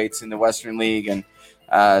heavyweights in the Western League.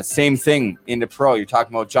 And same thing into pro. You're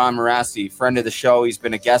talking about John Morassi, friend of the show. He's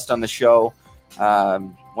been a guest on the show.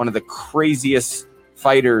 One of the craziest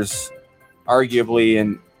fighters,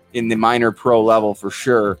 arguably in the minor pro level for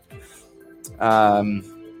sure. And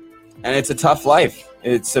it's a tough life.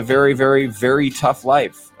 It's a very, very, very tough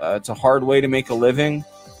life. It's a hard way to make a living.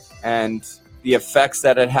 And the effects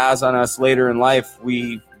that it has on us later in life,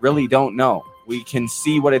 we really don't know. We can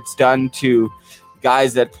see what it's done to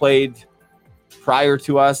guys that played prior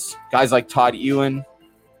to us, guys like Todd Ewan,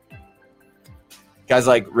 guys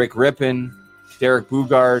like Rick Rippon, Derek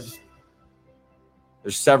Bugard.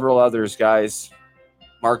 There's several others, guys.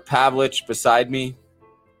 Mark Pavlich beside me.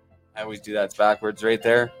 I always do that. It's backwards right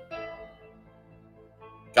there.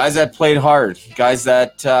 Guys that played hard, guys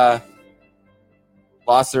that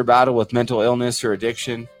lost their battle with mental illness or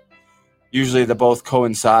addiction. Usually they both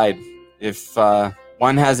coincide. If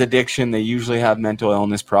one has addiction, they usually have mental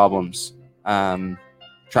illness problems. Trying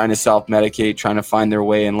to self-medicate, trying to find their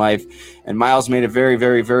way in life. And Miles made a very,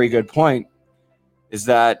 very, very good point, is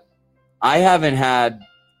that I haven't had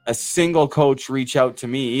a single coach reach out to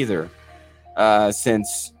me either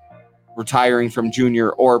since retiring from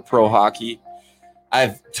junior or pro hockey.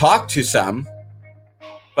 I've talked to some,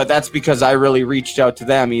 but that's because I really reached out to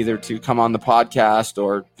them either to come on the podcast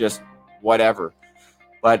or just whatever.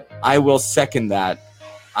 But I will second that.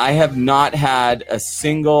 I have not had a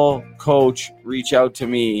single coach reach out to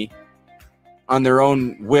me on their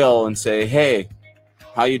own will and say, hey,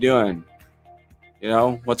 how you doing?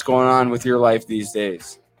 What's going on with your life these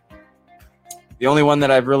days? The only one that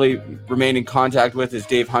I've really remained in contact with is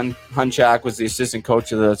Dave Hunchak, was the assistant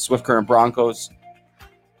coach of the Swift Current Broncos.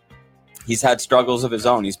 He's had struggles of his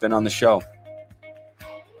own. He's been on the show.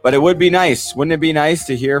 But it would be nice. Wouldn't it be nice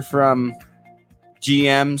to hear from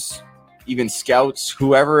GMs, even scouts,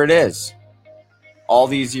 whoever it is, all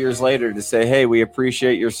these years later to say, hey, we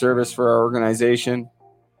appreciate your service for our organization.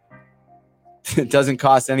 It doesn't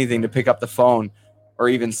cost anything to pick up the phone or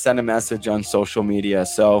even send a message on social media.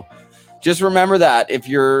 So just remember that if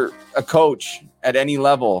you're a coach at any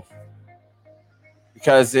level,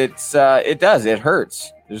 because it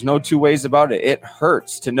hurts. There's no two ways about it. It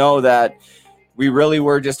hurts to know that we really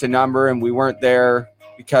were just a number and we weren't there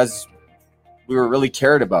because we were really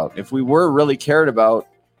cared about. If we were really cared about,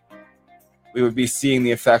 we would be seeing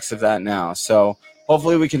the effects of that now. So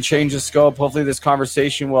hopefully we can change the scope. Hopefully this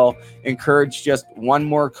conversation will encourage just one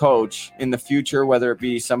more coach in the future, whether it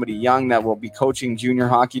be somebody young that will be coaching junior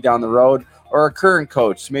hockey down the road or a current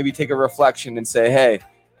coach to maybe take a reflection and say, hey,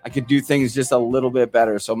 I could do things just a little bit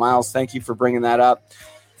better. So Miles, thank you for bringing that up.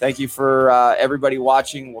 Thank you for everybody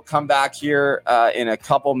watching. We'll come back here in a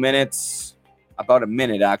couple minutes, about a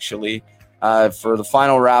minute actually, for the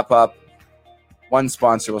final wrap-up. One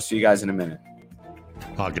sponsor. We'll see you guys in a minute.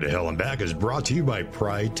 Hockey to Hell and Back is brought to you by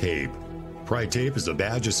Pride Tape. Pride Tape is a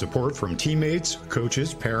badge of support from teammates,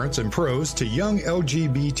 coaches, parents, and pros to young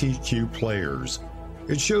LGBTQ players.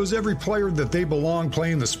 It shows every player that they belong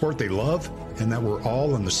playing the sport they love and that we're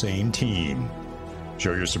all on the same team.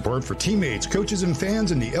 Show your support for teammates, coaches, and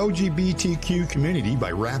fans in the LGBTQ community by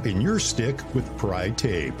wrapping your stick with Pride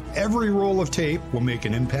Tape. Every roll of tape will make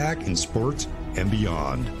an impact in sports and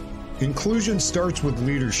beyond. Inclusion starts with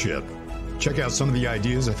leadership. Check out some of the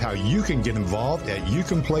ideas of how you can get involved at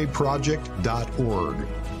youcanplayproject.org.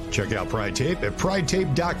 Check out Pride Tape at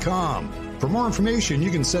pridetape.com. For more information, you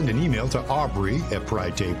can send an email to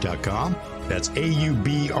Aubrey@pridetape.com. That's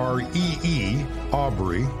AUBREE,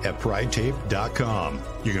 Aubrey@pridetape.com.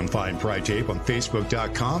 You can find Pride Tape on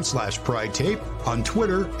Facebook.com/PrideTape, on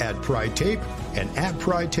Twitter @PrideTape, and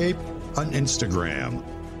 @PrideTape on Instagram.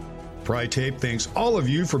 Pride Tape thanks all of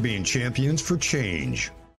you for being champions for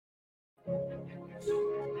change.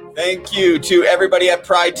 Thank you to everybody at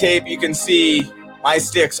Pride Tape. You can see my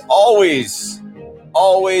sticks always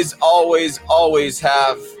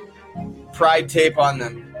have Pride Tape on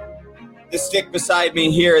them. This stick beside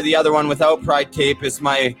me here, the other one without Pride Tape, is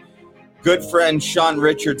my good friend Sean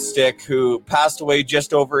Richard Stick, who passed away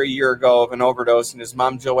just over a year ago of an overdose, and his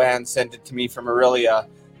mom Joanne sent it to me from Aurelia.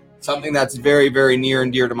 Something that's very, very near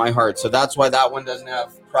and dear to my heart. So that's why that one doesn't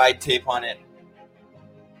have Pride tape on it.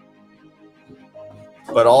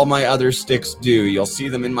 But all my other sticks do. You'll see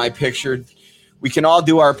them in my picture. We can all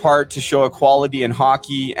do our part to show equality in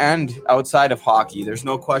hockey and outside of hockey. There's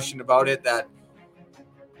no question about it that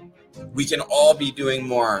we can all be doing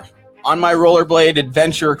more. On my rollerblade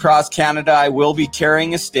adventure across Canada, I will be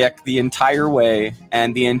carrying a stick the entire way,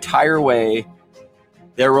 and the entire way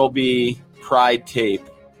there will be Pride tape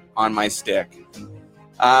on my stick.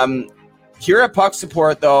 Here at Puck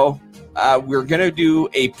Support, though, we're going to do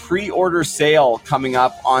a pre-order sale coming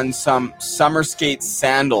up on some Summer Skate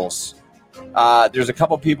sandals. There's a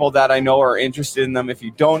couple people that I know are interested in them. If you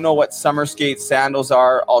don't know what Summer Skate sandals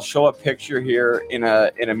are, I'll show a picture here in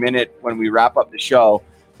a minute when we wrap up the show.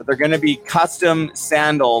 But they're going to be custom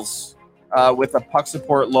sandals with a Puck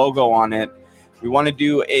Support logo on it. We want to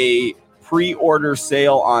do a pre-order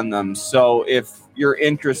sale on them. So if you're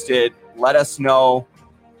interested, let us know.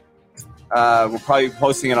 We'll probably be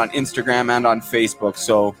posting it on Instagram and on Facebook.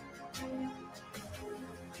 So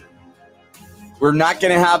we're not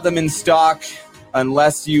going to have them in stock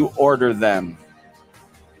unless you order them.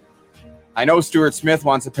 I know Stuart Smith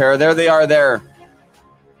wants a pair. There they are there.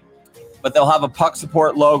 But they'll have a Puck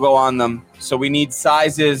Support logo on them. So we need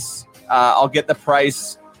sizes. I'll get the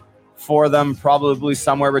price for them, probably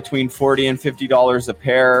somewhere between $40 and $50 a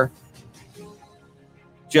pair.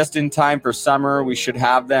 Just in time for summer, we should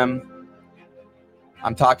have them.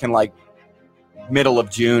 I'm talking like middle of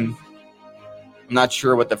June. I'm not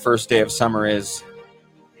sure what the first day of summer is.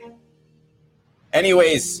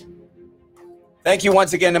 Anyways, thank you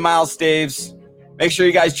once again to Miles Staves. Make sure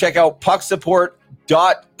you guys check out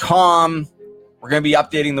pucksupport.com. We're going to be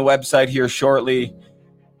updating the website here shortly.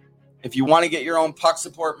 If you want to get your own Puck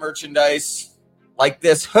Support merchandise, like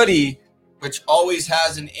this hoodie, which always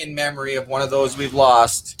has an in memory of one of those we've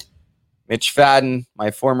lost, Mitch Fadden, my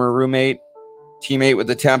former roommate, teammate with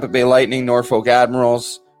the Tampa Bay Lightning, Norfolk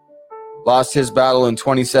Admirals, lost his battle in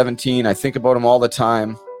 2017. I think about him all the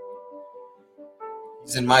time.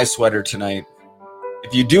 He's in my sweater tonight.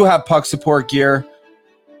 If you do have Puck Support gear,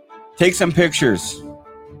 take some pictures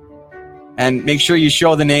and make sure you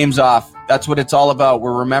show the names off. That's what it's all about.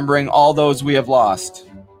 We're remembering all those we have lost.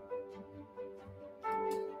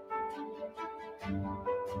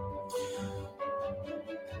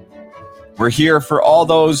 We're here for all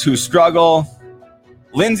those who struggle.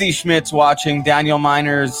 Lindsay Schmidt's watching. Daniel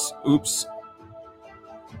Miner's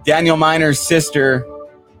sister.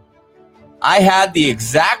 I had the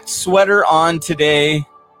exact sweater on today.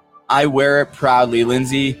 I wear it proudly.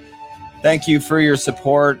 Lindsay, thank you for your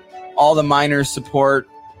support. All the Miners support.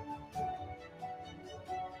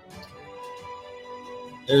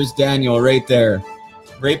 There's Daniel right there,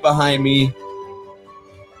 right behind me.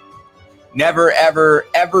 Never, ever,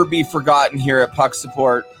 ever be forgotten here at Puck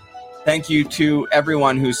Support. Thank you to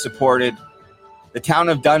everyone who supported. The town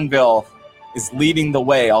of Dunnville is leading the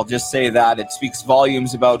way. I'll just say that. It speaks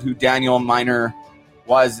volumes about who Daniel Miner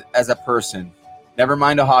was as a person. Never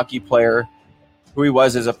mind a hockey player, who he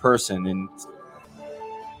was as a person. And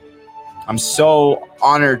I'm so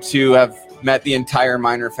honored to have met the entire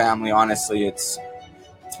Miner family, honestly. It's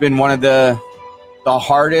been one of the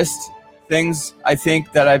hardest things I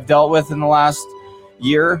think that I've dealt with in the last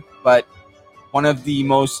year, but one of the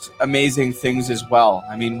most amazing things as well.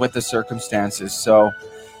 I mean, with the circumstances. So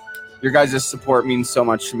your guys' support means so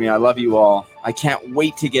much to me. I love you all. I can't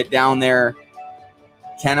wait to get down there.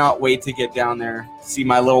 Cannot wait to get down there. See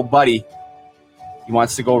my little buddy. He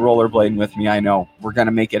wants to go rollerblading with me. I know. We're going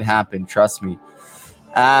to make it happen. Trust me.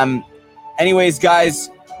 Anyways, guys,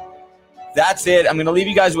 that's it. I'm going to leave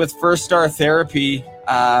you guys with First Star Therapy.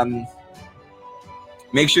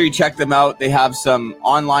 Make sure you check them out. They have some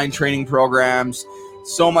online training programs.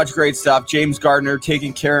 So much great stuff. James Gardner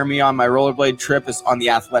taking care of me on my rollerblade trip is on the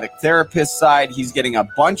athletic therapist side. He's getting a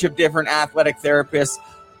bunch of different athletic therapists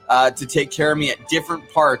to take care of me at different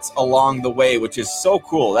parts along the way, which is so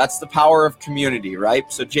cool. That's the power of community, right?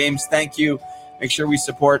 So, James, thank you. Make sure we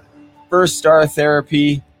support First Star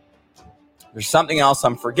Therapy. There's something else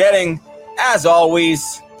I'm forgetting. As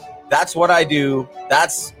always, that's what I do.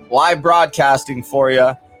 That's live broadcasting for you.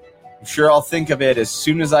 I'm sure I'll think of it as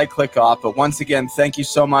soon as I click off. But once again, thank you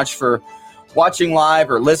so much for watching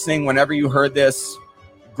live or listening whenever you heard this.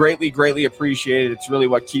 Greatly, greatly appreciated. It's really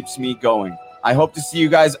what keeps me going. I hope to see you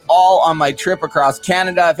guys all on my trip across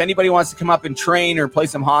Canada. If anybody wants to come up and train or play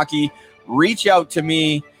some hockey, reach out to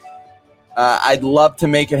me. I'd love to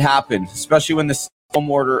make it happen, especially when the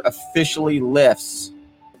storm order officially lifts.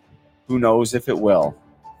 Who knows if it will?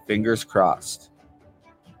 Fingers crossed.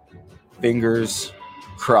 Fingers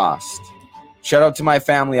crossed. Shout out to my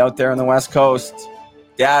family out there on the West Coast.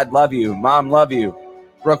 Dad, love you. Mom, love you.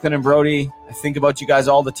 Brooklyn and Brody, I think about you guys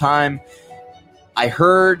all the time. I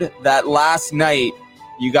heard that last night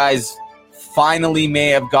you guys finally may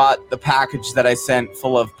have got the package that I sent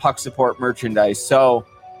full of Puck Support merchandise. So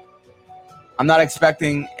I'm not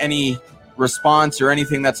expecting any response or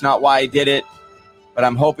anything. That's not why I did it. But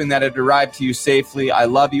I'm hoping that it arrived to you safely. I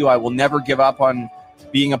love you. I will never give up on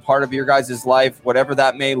being a part of your guys' life, whatever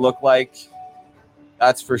that may look like.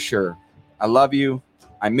 That's for sure. I love you.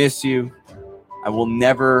 I miss you. I will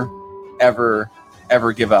never, ever,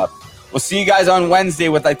 ever give up. We'll see you guys on Wednesday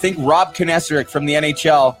with, I think, Rob Kneseric from the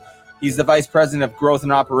NHL. He's the Vice President of Growth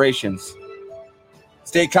and Operations.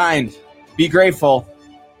 Stay kind. Be grateful.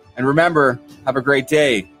 And remember, have a great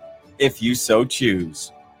day if you so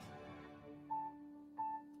choose.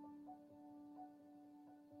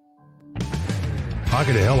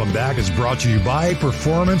 Hockey to Hell and Back is brought to you by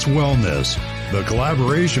Performance Wellness. The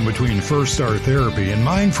collaboration between First Star Therapy and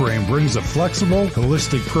Mindframe brings a flexible,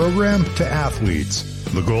 holistic program to athletes.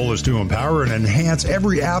 The goal is to empower and enhance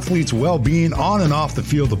every athlete's well-being on and off the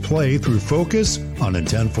field of play through focus on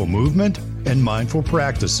intentful movement and mindful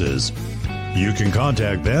practices. You can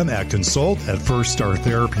contact them at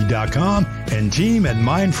consult@firststartherapy.com and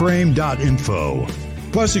team@mindframe.info.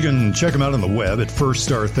 Plus, you can check them out on the web at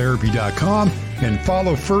firststartherapy.com and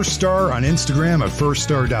follow First Star on Instagram at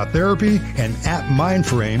firststar.therapy and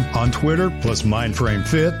 @Mindframe on Twitter, plus Mindframe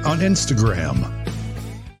Fit on Instagram.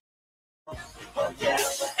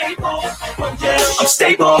 I'm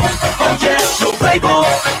stable, oh yeah, no label,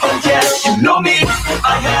 oh yeah, you know me,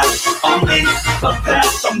 I have only a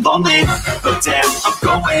path, I'm lonely, but damn, I'm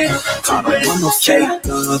going to win. I want no fake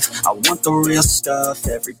love, I want the real stuff,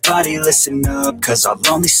 everybody listen up, cause I'll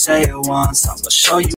only say it once, I'm gonna show you